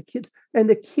anything but the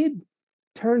kid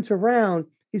turns around.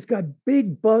 He's got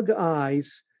big bug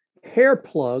eyes, hair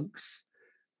plugs,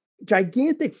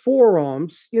 gigantic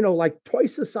forearms, like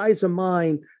twice the size of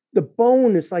mine. The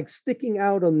bone is like sticking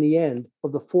out on the end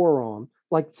of the forearm,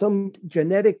 like some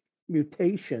genetic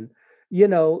mutation,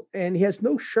 and he has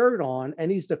no shirt on,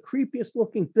 and he's the creepiest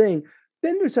looking thing.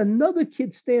 Then there's another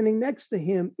kid standing next to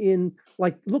him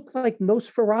looked like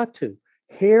Nosferatu.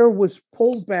 Hair was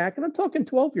pulled back, and I'm talking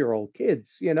 12-year-old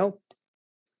kids,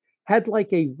 had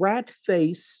like a rat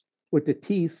face with the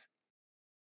teeth.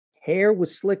 Hair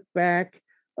was slicked back,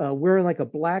 wearing like a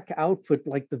black outfit,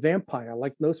 like the vampire,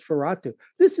 like Nosferatu.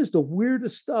 This is the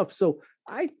weirdest stuff. So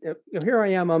here I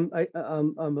am. I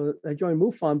joined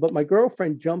MUFON, but my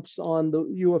girlfriend jumps on the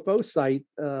UFO site,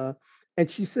 and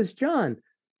she says, John,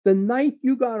 the night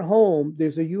you got home,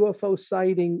 there's a UFO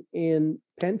sighting in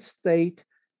Penn State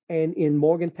and in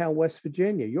Morgantown, West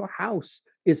Virginia. Your house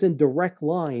is in direct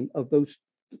line of those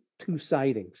 2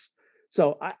 sightings.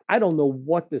 So I don't know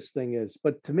what this thing is,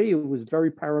 but to me, it was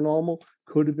very paranormal.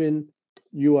 Could have been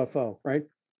UFO, right?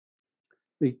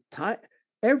 A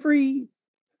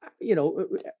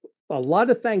lot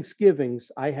of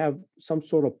Thanksgivings, I have some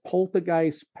sort of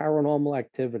poltergeist paranormal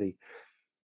activity.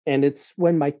 And it's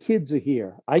when my kids are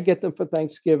here. I get them for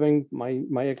Thanksgiving.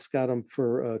 My ex got them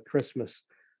for Christmas.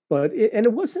 But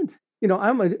it wasn't,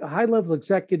 I'm a high-level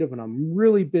executive and I'm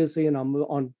really busy and I'm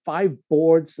on 5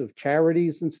 boards of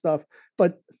charities and stuff.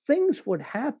 But things would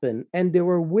happen and there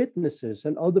were witnesses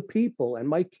and other people and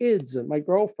my kids and my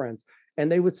girlfriends.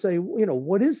 And they would say,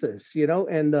 what is this?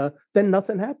 And then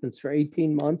nothing happens for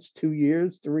 18 months, 2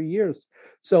 years, 3 years.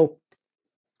 So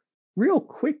real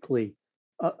quickly,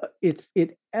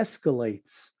 it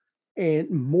escalates. And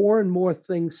more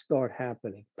things start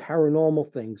happening,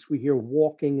 paranormal things. We hear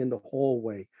walking in the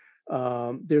hallway.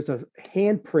 There's a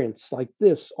handprints like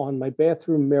this on my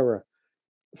bathroom mirror,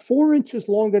 4 inches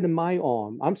longer than my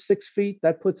arm. I'm 6 feet.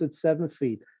 That puts it 7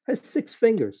 feet. Has 6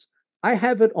 fingers. I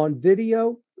have it on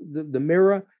video, the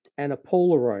mirror, and a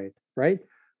Polaroid, right?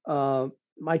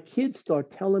 My kids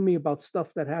start telling me about stuff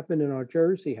that happened in our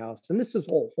Jersey house. And this is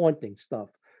all haunting stuff.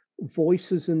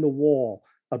 Voices in the wall.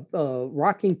 A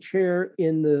rocking chair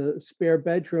in the spare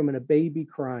bedroom and a baby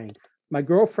crying. My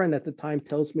girlfriend at the time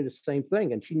tells me the same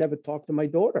thing, and she never talked to my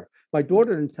daughter. My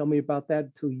daughter didn't tell me about that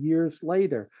until years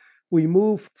later. We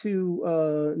moved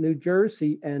to New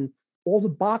Jersey, and all the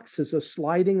boxes are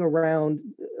sliding around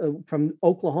from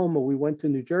Oklahoma. We went to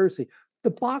New Jersey. the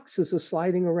boxes are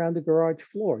sliding around the garage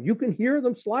floor. You can hear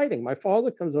them sliding. My father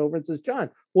comes over and says,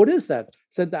 John, what is that?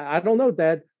 Said, I don't know,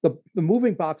 Dad. The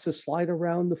moving boxes slide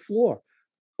around the floor.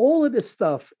 All of this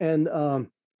stuff. And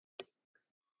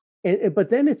but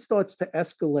then it starts to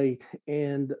escalate.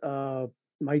 And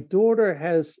my daughter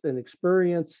has an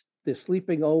experience. They're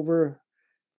sleeping over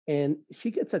and she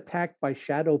gets attacked by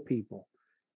shadow people.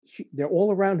 They're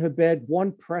all around her bed.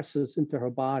 One presses into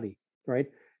her body, right?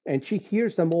 And she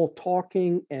hears them all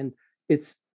talking. And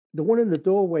it's the one in the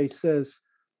doorway says,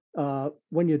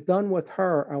 when you're done with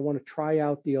her, I want to try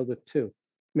out the other two,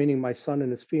 meaning my son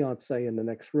and his fiance in the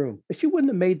next room. She wouldn't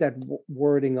have made that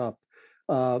wording up.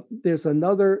 There's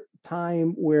another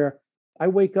time where I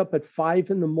wake up at 5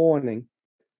 a.m.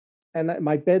 and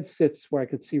my bed sits where I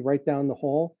could see right down the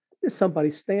hall. There's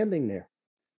somebody standing there.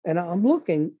 And I'm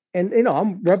looking and,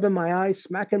 I'm rubbing my eyes,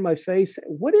 smacking my face.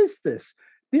 What is this?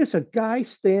 There's a guy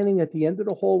standing at the end of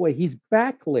the hallway. He's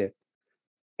backlit.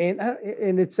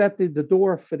 And it's at the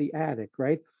door for the attic,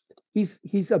 right?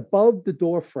 He's above the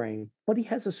door frame, but he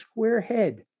has a square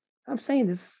head. I'm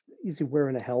saying, is he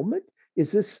wearing a helmet?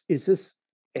 Is this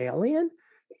alien?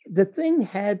 The thing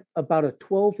had about a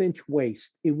 12-inch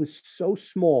waist. It was so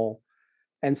small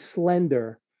and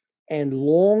slender and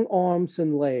long arms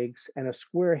and legs and a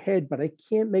square head, but I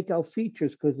can't make out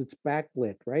features because it's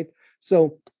backlit, right?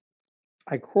 So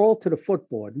I crawl to the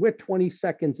footboard. We're 20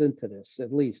 seconds into this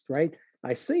at least, right?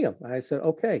 I see him. I said,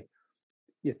 okay,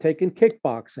 you're taking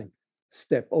kickboxing.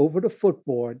 Step over the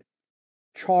footboard,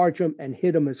 charge him and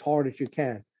hit him as hard as you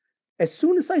can. As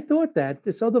soon as I thought that,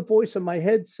 this other voice in my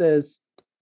head says,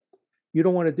 you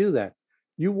don't want to do that.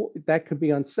 That could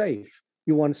be unsafe.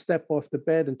 You want to step off the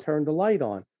bed and turn the light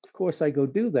on. Of course, I go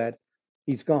do that.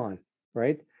 He's gone,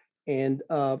 right? And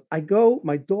I go,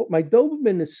 my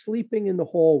Doberman is sleeping in the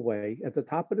hallway at the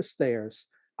top of the stairs.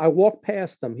 I walk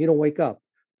past him. He don't wake up.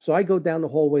 So I go down the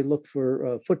hallway, look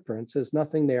for footprints. There's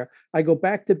nothing there. I go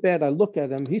back to bed. I look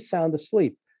at him. He's sound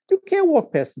asleep. You can't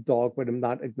walk past the dog with him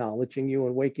not acknowledging you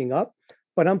and waking up.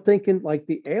 But I'm thinking like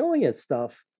the alien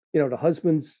stuff, the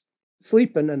husband's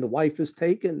sleeping and the wife is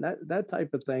taken, that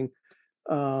type of thing.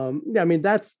 I mean,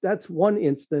 that's one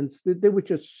instance. There were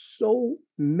just so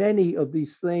many of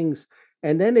these things.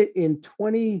 And then in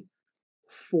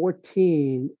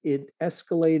 2014, it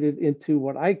escalated into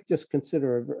what I just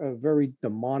consider a very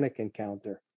demonic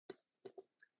encounter.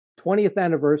 20th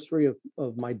anniversary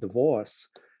of my divorce.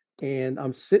 And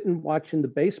I'm sitting watching the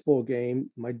baseball game.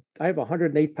 I have a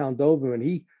 108-pound Doberman.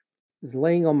 He is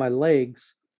laying on my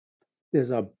legs.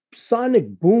 There's a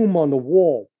sonic boom on the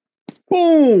wall.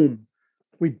 Boom!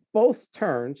 We both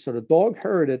turned, so the dog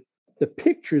heard it. The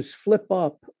pictures flip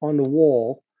up on the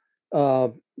wall.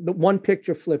 The one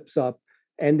picture flips up,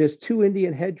 and there's two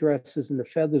Indian headdresses, and the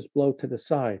feathers blow to the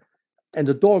side. And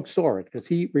the dog saw it because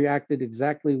he reacted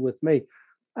exactly with me.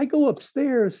 I go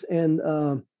upstairs, and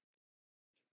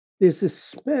there's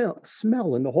this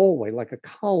smell in the hallway, like a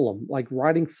column, like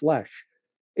rotting flesh.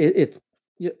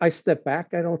 I step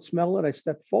back, I don't smell it. I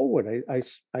step forward, I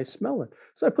smell it.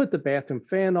 So I put the bathroom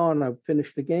fan on, I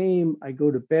finish the game, I go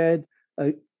to bed,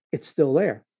 it's still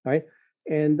there, right?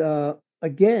 And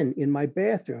again, in my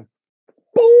bathroom,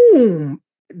 boom,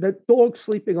 the dog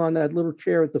sleeping on that little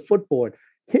chair at the footboard.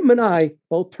 Him and I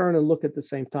both turn and look at the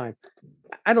same time.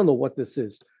 I don't know what this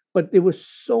is, but there was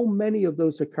so many of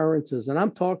those occurrences. And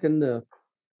I'm talking to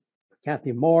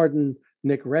Kathy Martin,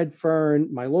 Nick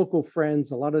Redfern, my local friends,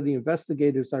 a lot of the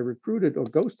investigators I recruited are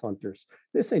ghost hunters.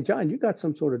 They're saying, John, you got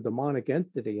some sort of demonic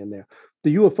entity in there.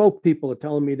 The UFO people are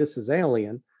telling me this is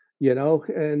alien, and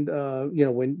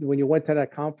when you went to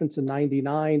that conference in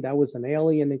 '99, that was an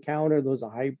alien encounter. Those are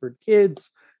hybrid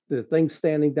kids. The thing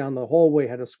standing down the hallway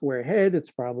had a square head. It's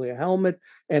probably a helmet.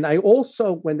 And I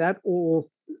also, when that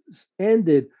all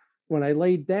ended, when I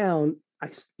laid down,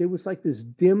 there was like this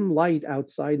dim light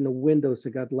outside in the windows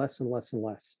that got less and less and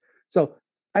less. So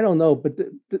I don't know, but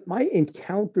my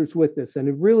encounters with this, and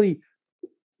it really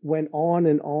went on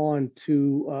and on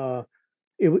to,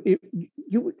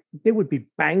 they would be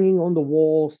banging on the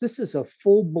walls. This is a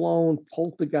full-blown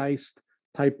poltergeist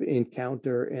type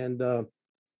encounter. And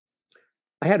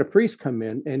I had a priest come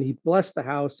in and he blessed the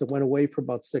house and went away for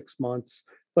about 6 months.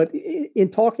 But in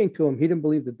talking to him, he didn't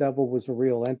believe the devil was a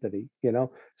real entity,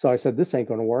 So I said, this ain't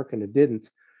going to work. And it didn't.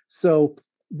 So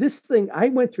this thing, I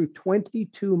went through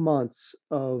 22 months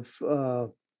of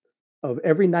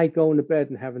every night going to bed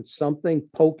and having something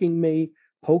poking me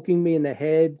in the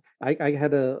head. I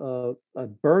had a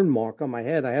burn mark on my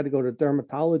head. I had to go to a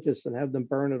dermatologist and have them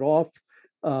burn it off.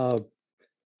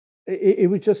 It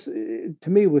was just, to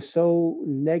me, it was so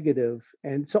negative.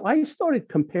 And so I started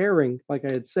comparing, like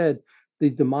I had said, the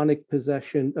demonic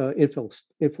possession,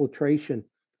 infiltration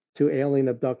to alien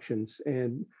abductions.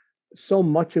 And so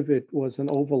much of it was an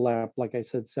overlap, like I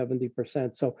said,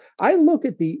 70%. So I look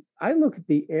at the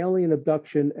alien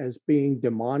abduction as being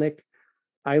demonic.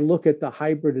 I look at the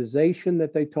hybridization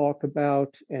that they talk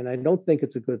about, and I don't think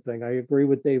it's a good thing. I agree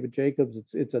with David Jacobs.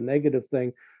 It's a negative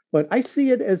thing, but I see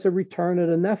it as a return of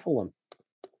the Nephilim.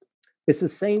 It's the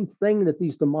same thing that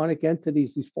these demonic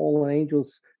entities, these fallen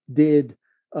angels, did.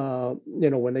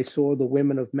 When they saw the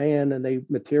women of man and they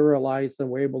materialized and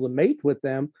were able to mate with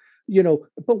them.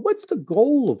 But what's the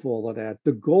goal of all of that?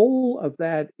 The goal of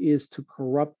that is to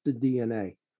corrupt the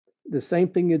DNA. The same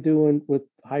thing you're doing with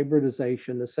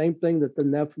hybridization, the same thing that the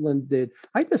Nephilim did.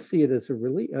 I just see it as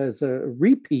a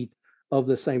repeat of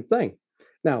the same thing.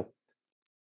 Now,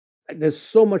 there's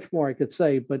so much more I could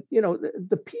say, but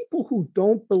the people who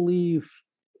don't believe,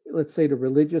 let's say, the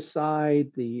religious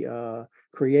side, the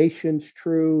creation's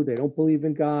true, they don't believe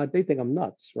in God, they think I'm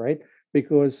nuts, right?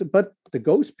 But the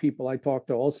ghost people I talked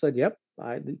to all said, yep,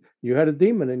 you had a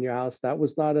demon in your house. That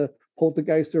was not a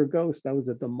poltergeist or a ghost. That was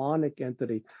a demonic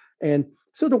entity. And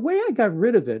so the way I got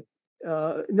rid of it,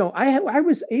 I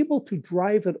was able to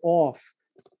drive it off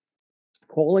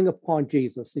calling upon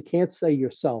Jesus. You can't say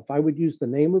yourself. I would use the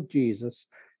name of Jesus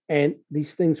and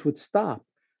these things would stop.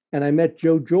 And I met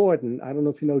Joe Jordan. I don't know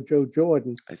if you know Joe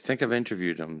Jordan. I think I've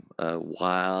interviewed him a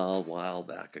while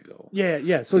back ago.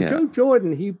 Yeah. So Joe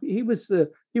Jordan,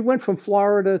 he went from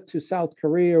Florida to South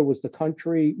Korea, was the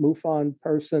country MUFON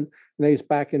person, and he's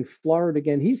back in Florida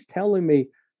again. He's telling me,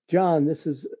 John,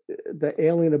 the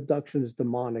alien abduction is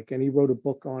demonic, and he wrote a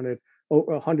book on it.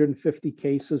 Over 150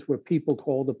 cases where people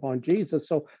called upon Jesus.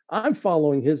 So I'm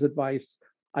following his advice.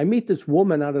 I meet this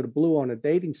woman out of the blue on a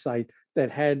dating site that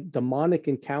had demonic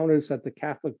encounters at the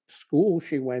Catholic school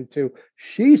she went to.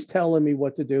 She's telling me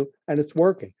what to do, and it's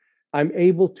working. I'm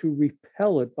able to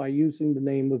repel it by using the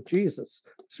name of Jesus.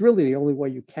 It's really the only way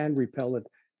you can repel it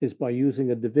is by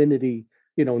using a divinity,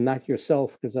 not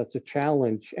yourself, because that's a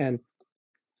challenge.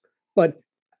 But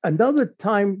another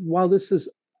time, while this is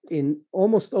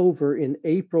almost over, in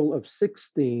April of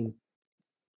 16,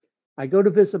 I go to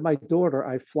visit my daughter.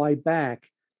 I fly back.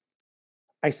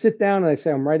 I sit down and I say,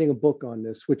 I'm writing a book on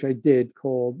this, which I did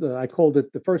I called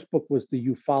it, the first book was The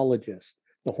Ufologist,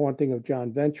 The Haunting of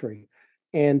John Ventre.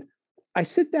 And I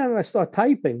sit down and I start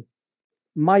typing.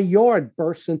 My yard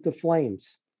bursts into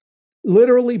flames,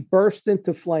 literally burst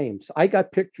into flames. I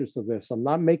got pictures of this. I'm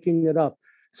not making it up.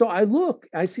 So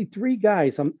I see three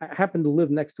guys. I happen to live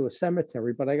next to a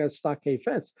cemetery, but I got a stockade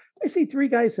fence. I see three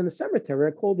guys in the cemetery.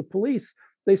 I called the police.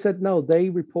 They said, no, they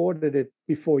reported it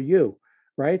before you,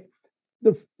 right?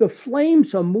 The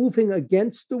flames are moving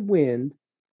against the wind.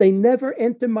 They never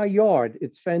enter my yard.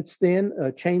 It's fenced in,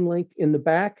 chain link in the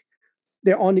back.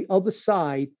 They're on the other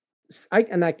side.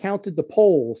 I counted the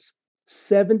poles,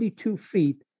 72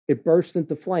 feet. It burst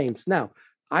into flames. Now,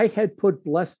 I had put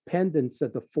blessed pendants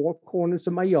at the four corners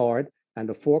of my yard and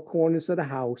the four corners of the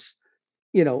house,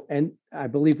 and I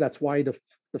believe that's why the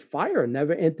fire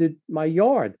never entered my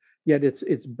yard. Yet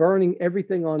it's burning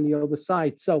everything on the other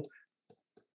side. So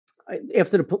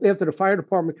after the fire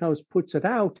department comes, puts it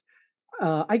out,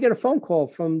 I get a phone call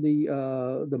from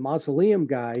the mausoleum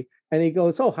guy, and he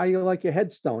goes, "Oh, how you like your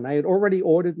headstone?" I had already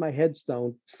ordered my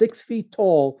headstone, 6 feet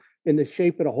tall, in the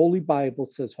shape of the Holy Bible.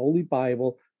 It says Holy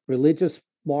Bible, religious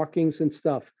markings and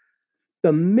stuff.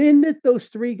 The minute those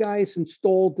three guys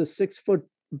installed the 6-foot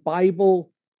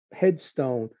Bible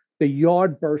headstone, the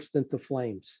yard burst into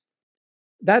flames.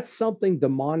 That's something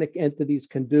demonic entities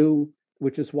can do,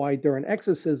 which is why during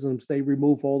exorcisms, they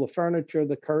remove all the furniture,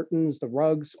 the curtains, the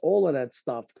rugs, all of that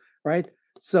stuff, right?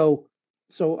 So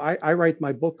I write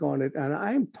my book on it, and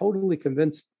I'm totally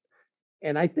convinced.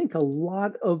 And I think a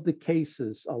lot of the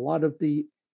cases, a lot of the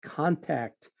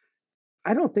contact,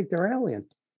 I don't think they're alien.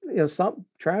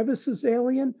 Travis is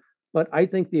alien, but I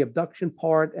think the abduction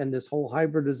part and this whole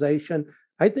hybridization,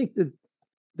 I think that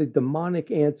the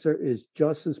demonic answer is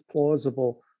just as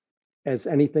plausible as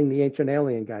anything the ancient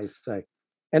alien guys say.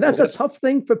 And that's a tough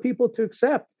thing for people to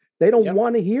accept. They don't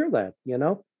want to hear that,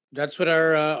 That's what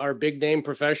our big name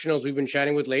professionals we've been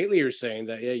chatting with lately are saying,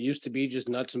 that it used to be just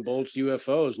nuts and bolts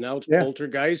UFOs. Now it's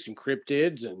poltergeists and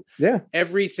cryptids and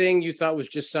everything you thought was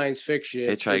just science fiction.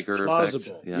 Hitchhiker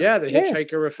plausible. Effect. Yeah, the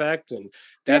hitchhiker effect. And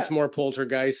that's more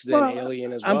poltergeist than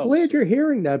alien as well. I'm glad you're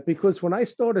hearing that, because when I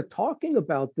started talking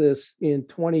about this in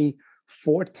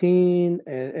 2014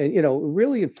 and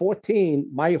really in 14,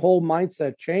 my whole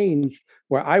mindset changed,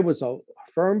 where I was a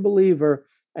firm believer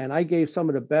and I gave some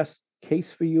of the best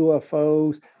case for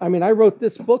UFOs. I mean, I wrote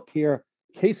this book here,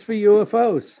 Case for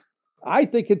UFOs. I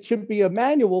think it should be a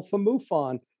manual for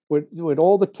MUFON, with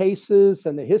all the cases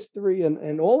and the history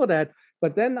and all of that.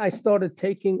 But then I started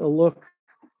taking a look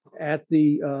at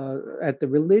the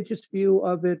religious view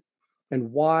of it,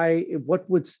 and what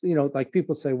would, like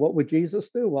people say, what would Jesus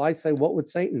do? Well, I say, what would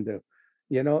Satan do?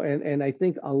 And I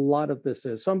think a lot of this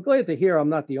is. So I'm glad to hear I'm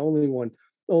not the only one,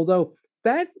 although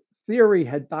that theory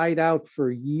had died out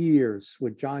for years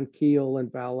with John Keel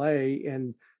and Ballet.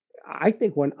 And I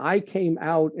think when I came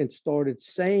out and started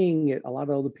saying it, a lot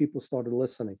of other people started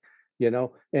listening,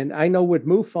 and I know with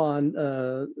MUFON,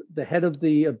 the head of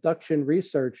the abduction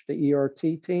research, the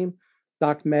ERT team,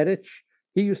 Doc Medich,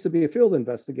 he used to be a field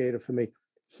investigator for me.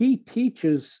 He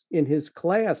teaches in his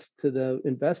class to the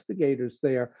investigators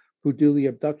there who do the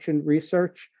abduction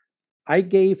research. I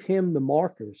gave him the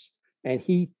markers, and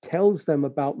he tells them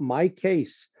about my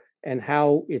case and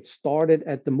how it started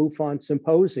at the MUFON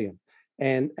symposium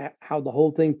and how the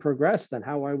whole thing progressed and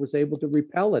how I was able to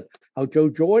repel it, how Joe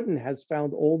Jordan has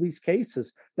found all these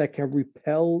cases that can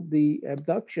repel the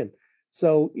abduction.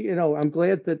 So, I'm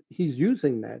glad that he's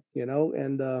using that,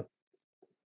 and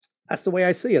that's the way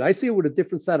I see it. I see it with a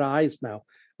different set of eyes now.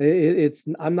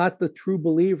 I'm not the true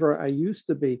believer I used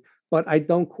to be, but I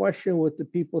don't question what the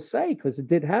people say because it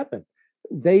did happen.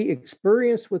 They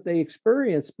experienced what they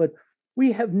experienced, but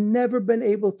we have never been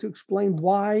able to explain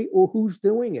why or who's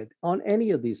doing it on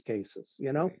any of these cases,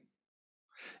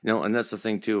 And that's the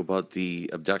thing too about the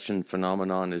abduction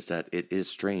phenomenon, is that it is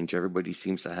strange. Everybody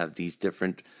seems to have these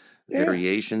different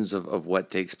variations of what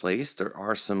takes place. There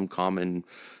are some common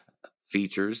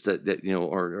features that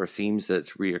or themes that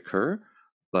reoccur.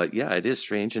 But yeah, it is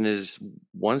strange, and it is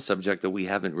one subject that we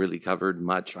haven't really covered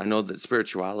much. I know that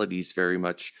spirituality is very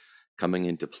much coming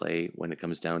into play when it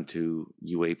comes down to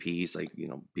UAPs, like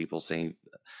people saying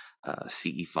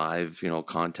CE5,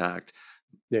 contact.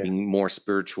 Being more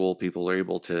spiritual, people are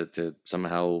able to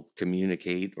somehow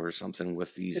communicate or something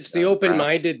with these. It's the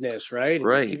open-mindedness, right?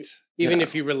 Right. Even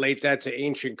if you relate that to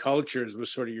ancient cultures with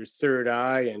sort of your third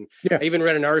eye. And I even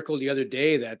read an article the other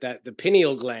day that the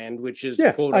pineal gland, which is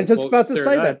quote unquote, I just about to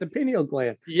say eye, that the pineal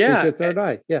gland is the third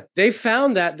eye. Yeah. They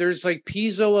found that there's like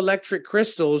piezoelectric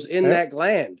crystals in that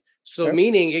gland. So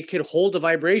meaning it could hold a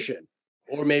vibration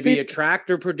or maybe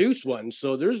attract or produce one.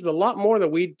 So there's a lot more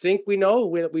that we think we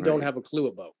know that we don't have a clue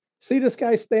about. See this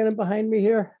guy standing behind me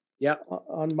here? Yeah.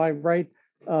 On my right.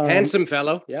 Handsome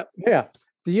fellow. Yep. Yeah.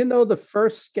 Do you know the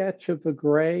first sketch of a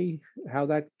gray, how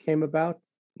that came about?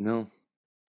 No.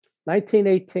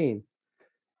 1918.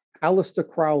 Aleister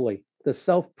Crowley, the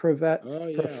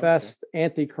self-professed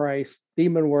Antichrist,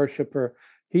 demon worshiper.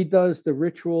 He does the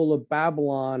ritual of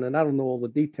Babylon, and I don't know all the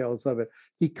details of it.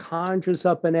 He conjures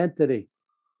up an entity.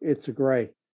 It's a gray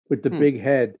with the big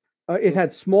head. It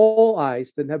had small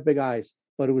eyes, didn't have big eyes,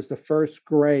 but it was the first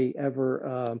gray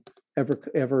ever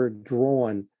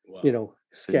drawn,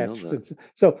 sketched.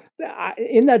 So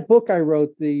in that book I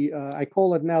wrote, I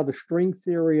call it now the string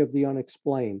theory of the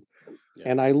unexplained. Yeah.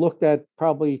 And I looked at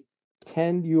probably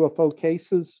 10 UFO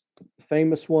cases,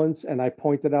 famous ones, and I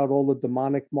pointed out all the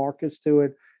demonic markers to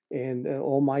it and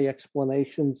all my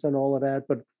explanations and all of that.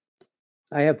 But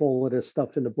I have all of this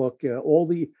stuff in the book, all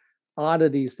the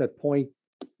oddities that point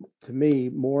to me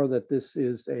more that this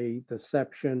is a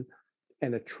deception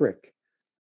and a trick.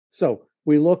 So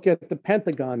we look at the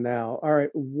Pentagon now. All right,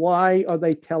 why are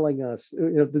they telling us?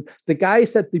 The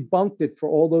guys that debunked it for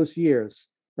all those years,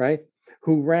 right?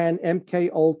 Who ran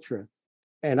MK Ultra,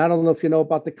 and I don't know if you know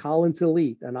about the Collins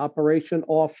Elite and Operation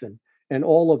Orphan and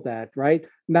all of that, right?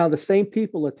 Now the same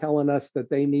people are telling us that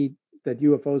that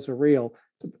UFOs are real.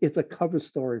 It's a cover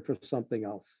story for something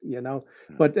else,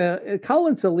 But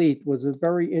Collins Elite was a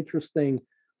very interesting.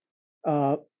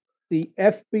 The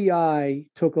FBI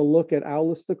took a look at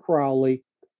Aleister Crowley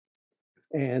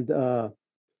and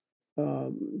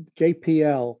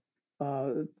JPL,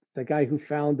 the guy who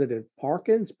founded it,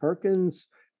 Perkins,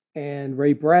 and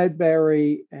Ray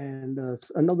Bradbury, and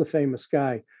another famous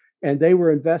guy. And they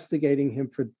were investigating him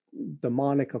for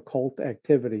demonic occult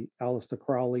activity, Aleister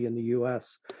Crowley in the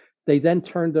U.S. They then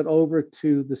turned it over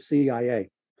to the CIA.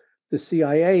 The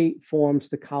CIA forms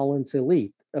the Collins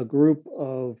Elite, a group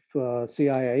of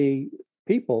CIA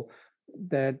people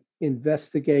that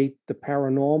investigate the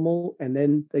paranormal, and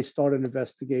then they started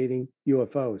investigating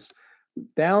UFOs.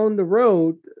 Down the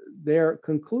road, their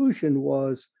conclusion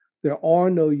was there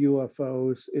are no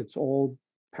UFOs, it's all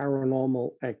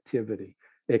paranormal activity.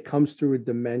 It comes through a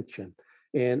dimension.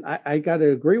 And I got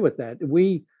to agree with that.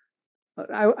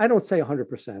 I don't say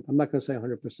 100%. I'm not going to say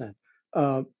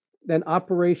 100%. Then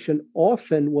Operation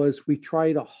Orphan was we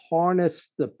try to harness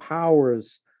the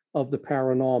powers of the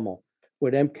paranormal.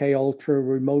 with MK Ultra,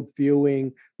 remote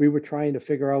viewing. We were trying to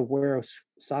figure out where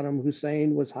Saddam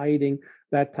Hussein was hiding,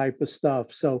 that type of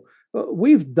stuff. So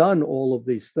we've done all of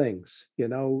these things,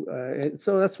 and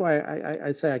so that's why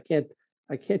I say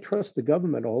I can't trust the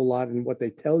government a whole lot in what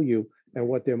they tell you and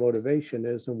what their motivation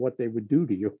is and what they would do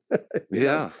to you.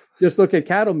 Just look at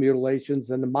cattle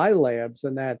mutilations and my labs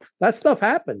and that stuff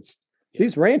happens. Yeah.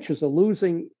 These ranchers are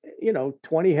losing,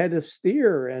 20 head of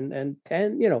steer and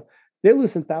 10, they're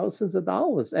losing thousands of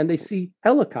dollars and they see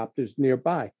helicopters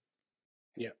nearby.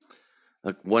 Yeah.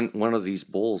 Like one of these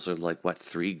bulls are like what,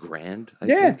 $3,000? I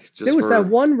think. Just there was that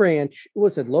one ranch.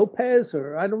 Was it Lopez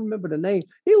or I don't remember the name?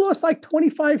 He lost like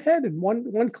 25 head in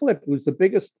one clip. It was the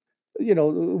biggest,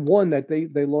 one that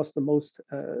they lost the most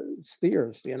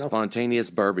steers. Spontaneous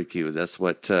barbecue. That's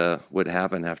what would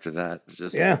happen after that.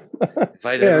 Just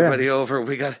invite everybody over.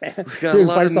 We got a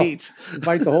lot of meat.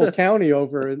 Invite the whole county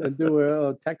over and do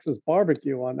a Texas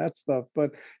barbecue on that stuff.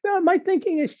 But my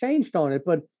thinking has changed on it.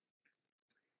 But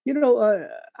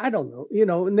I don't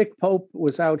know. Nick Pope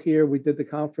was out here. We did the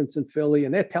conference in Philly,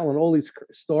 and they're telling all these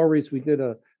stories. We did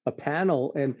a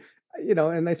panel, and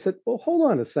and I said, well, hold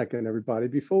on a second, everybody,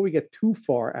 before we get too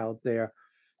far out there.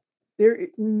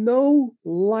 No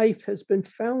life has been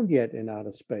found yet in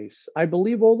outer space. I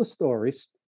believe all the stories,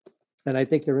 and I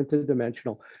think they're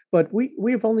interdimensional. But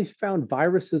we have only found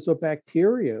viruses or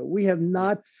bacteria. We have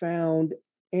not found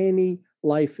any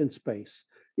life in space.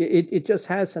 It just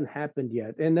hasn't happened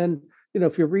yet. And then,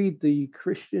 if you read the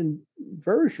Christian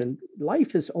version,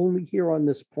 life is only here on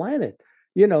this planet,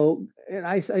 and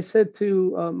I said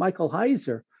to Michael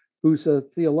Heiser, who's a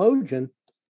theologian,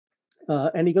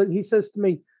 and he says to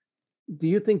me, do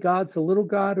you think God's a little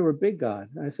God or a big God?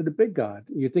 And I said, a big God.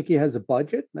 You think he has a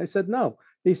budget? And I said, no.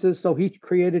 He says, so he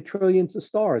created trillions of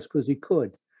stars because he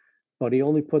could, but he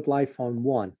only put life on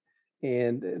one.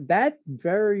 And that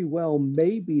very well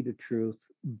may be the truth,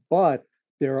 but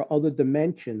there are other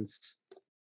dimensions.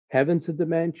 Heaven's a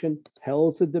dimension,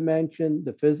 hell's a dimension.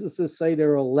 The physicists say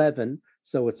there are 11.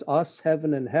 So it's us,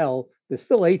 heaven, and hell. There's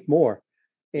still 8 more.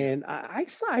 And I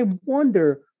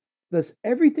wonder, does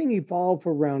everything evolve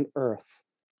around Earth?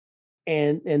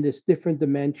 And there's different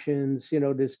dimensions,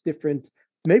 there's different,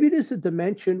 maybe there's a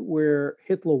dimension where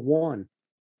Hitler won,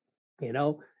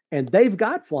 and they've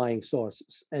got flying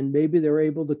saucers and maybe they're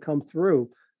able to come through,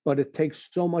 but it takes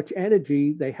so much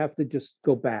energy, they have to just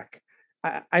go back.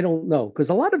 I don't know, because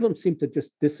a lot of them seem to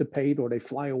just dissipate or they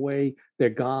fly away, they're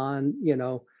gone,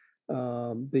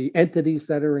 the entities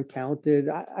that are encountered,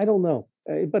 I don't know.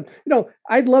 But,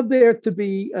 I'd love there to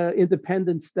be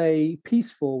Independence Day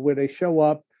peaceful where they show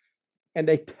up and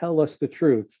they tell us the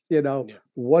truth,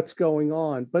 what's going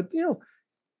on. But,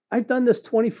 I've done this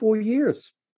 24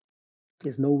 years.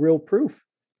 There's no real proof.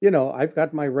 I've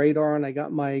got my radar and I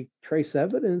got my trace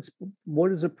evidence. What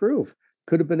does it prove?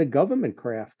 Could have been a government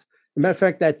craft. As a matter of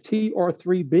fact, that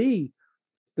TR3B,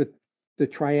 the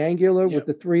triangular with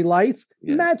the 3 lights,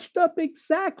 matched up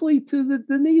exactly to the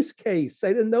Denise case. I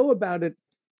didn't know about it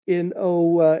in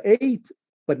 2008,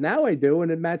 but now I do,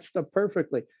 and it matched up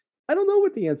perfectly. I don't know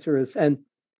what the answer is. And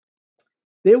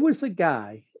there was a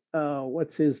guy,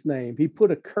 what's his name? He put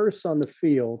a curse on the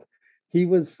field. He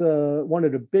was one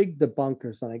of the big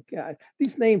debunkers. And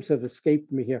these names have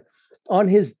escaped me here. On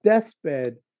his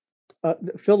deathbed,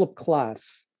 Philip Klass,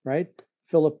 right?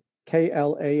 Philip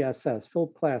Klass,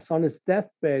 Philip Klass. On his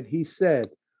deathbed, he said,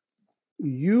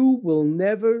 you will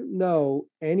never know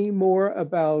any more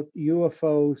about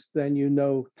UFOs than you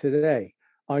know today.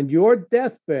 On your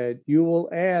deathbed, you will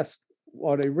ask,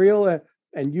 are they real?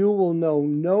 And you will know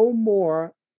no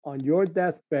more on your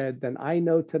deathbed than I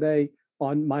know today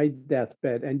on my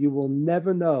deathbed, and you will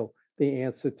never know the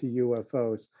answer to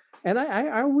UFOs. And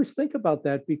I always think about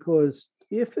that, because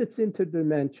if it's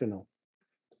interdimensional,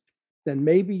 then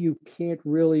maybe you can't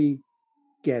really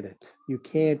get it. You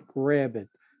can't grab it.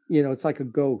 It's like a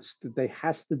ghost. They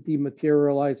has to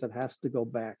dematerialize. It has to go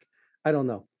back. I don't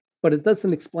know. But it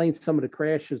doesn't explain some of the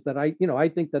crashes that I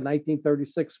think the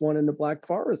 1936 one in the Black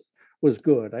Forest was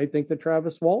good. I think the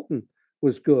Travis Walton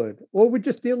was good. Or we're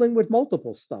just dealing with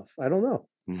multiple stuff. I don't know.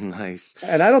 Nice.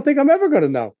 And I don't think I'm ever going to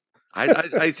know.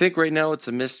 I think right now it's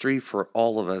a mystery for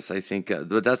all of us. I think,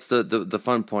 but that's the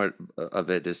fun part of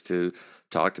it, is to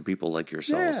talk to people like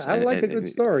yourselves. Yeah, I like a good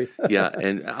story. Yeah,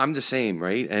 and I'm the same,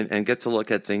 right? And get to look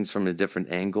at things from a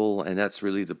different angle. And that's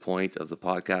really the point of the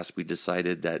podcast. We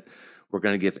decided that we're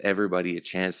going to give everybody a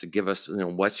chance to give us,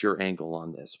 what's your angle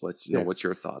on this? What's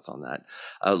your thoughts on that?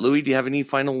 Louis, do you have any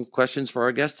final questions for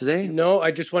our guest today? No,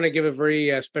 I just want to give a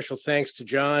very special thanks to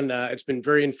John. It's been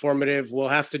very informative. We'll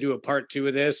have to do a part 2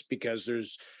 of this because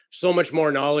there's so much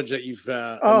more knowledge that you've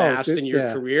amassed in your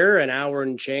career. An hour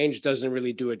and change doesn't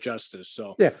really do it justice.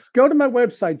 So go to my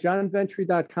website,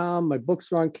 johnventre.com. My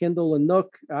books are on Kindle and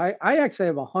Nook. I actually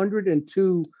have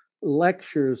 102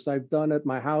 lectures I've done at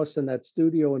my house in that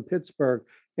studio in Pittsburgh,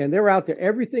 and they're out there.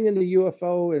 Everything in the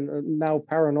UFO and now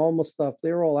paranormal stuff,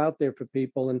 they're all out there for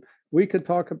people, and we could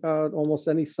talk about almost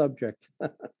any subject.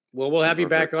 Well, we'll have you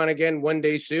back on again one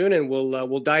day soon, and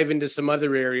we'll dive into some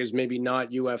other areas, maybe not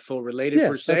UFO related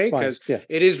per se, because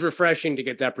it is refreshing to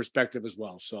get that perspective as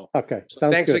well. So okay,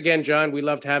 thanks again, John. We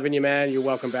loved having you, man. You're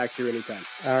welcome back here anytime.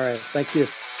 All right, thank you.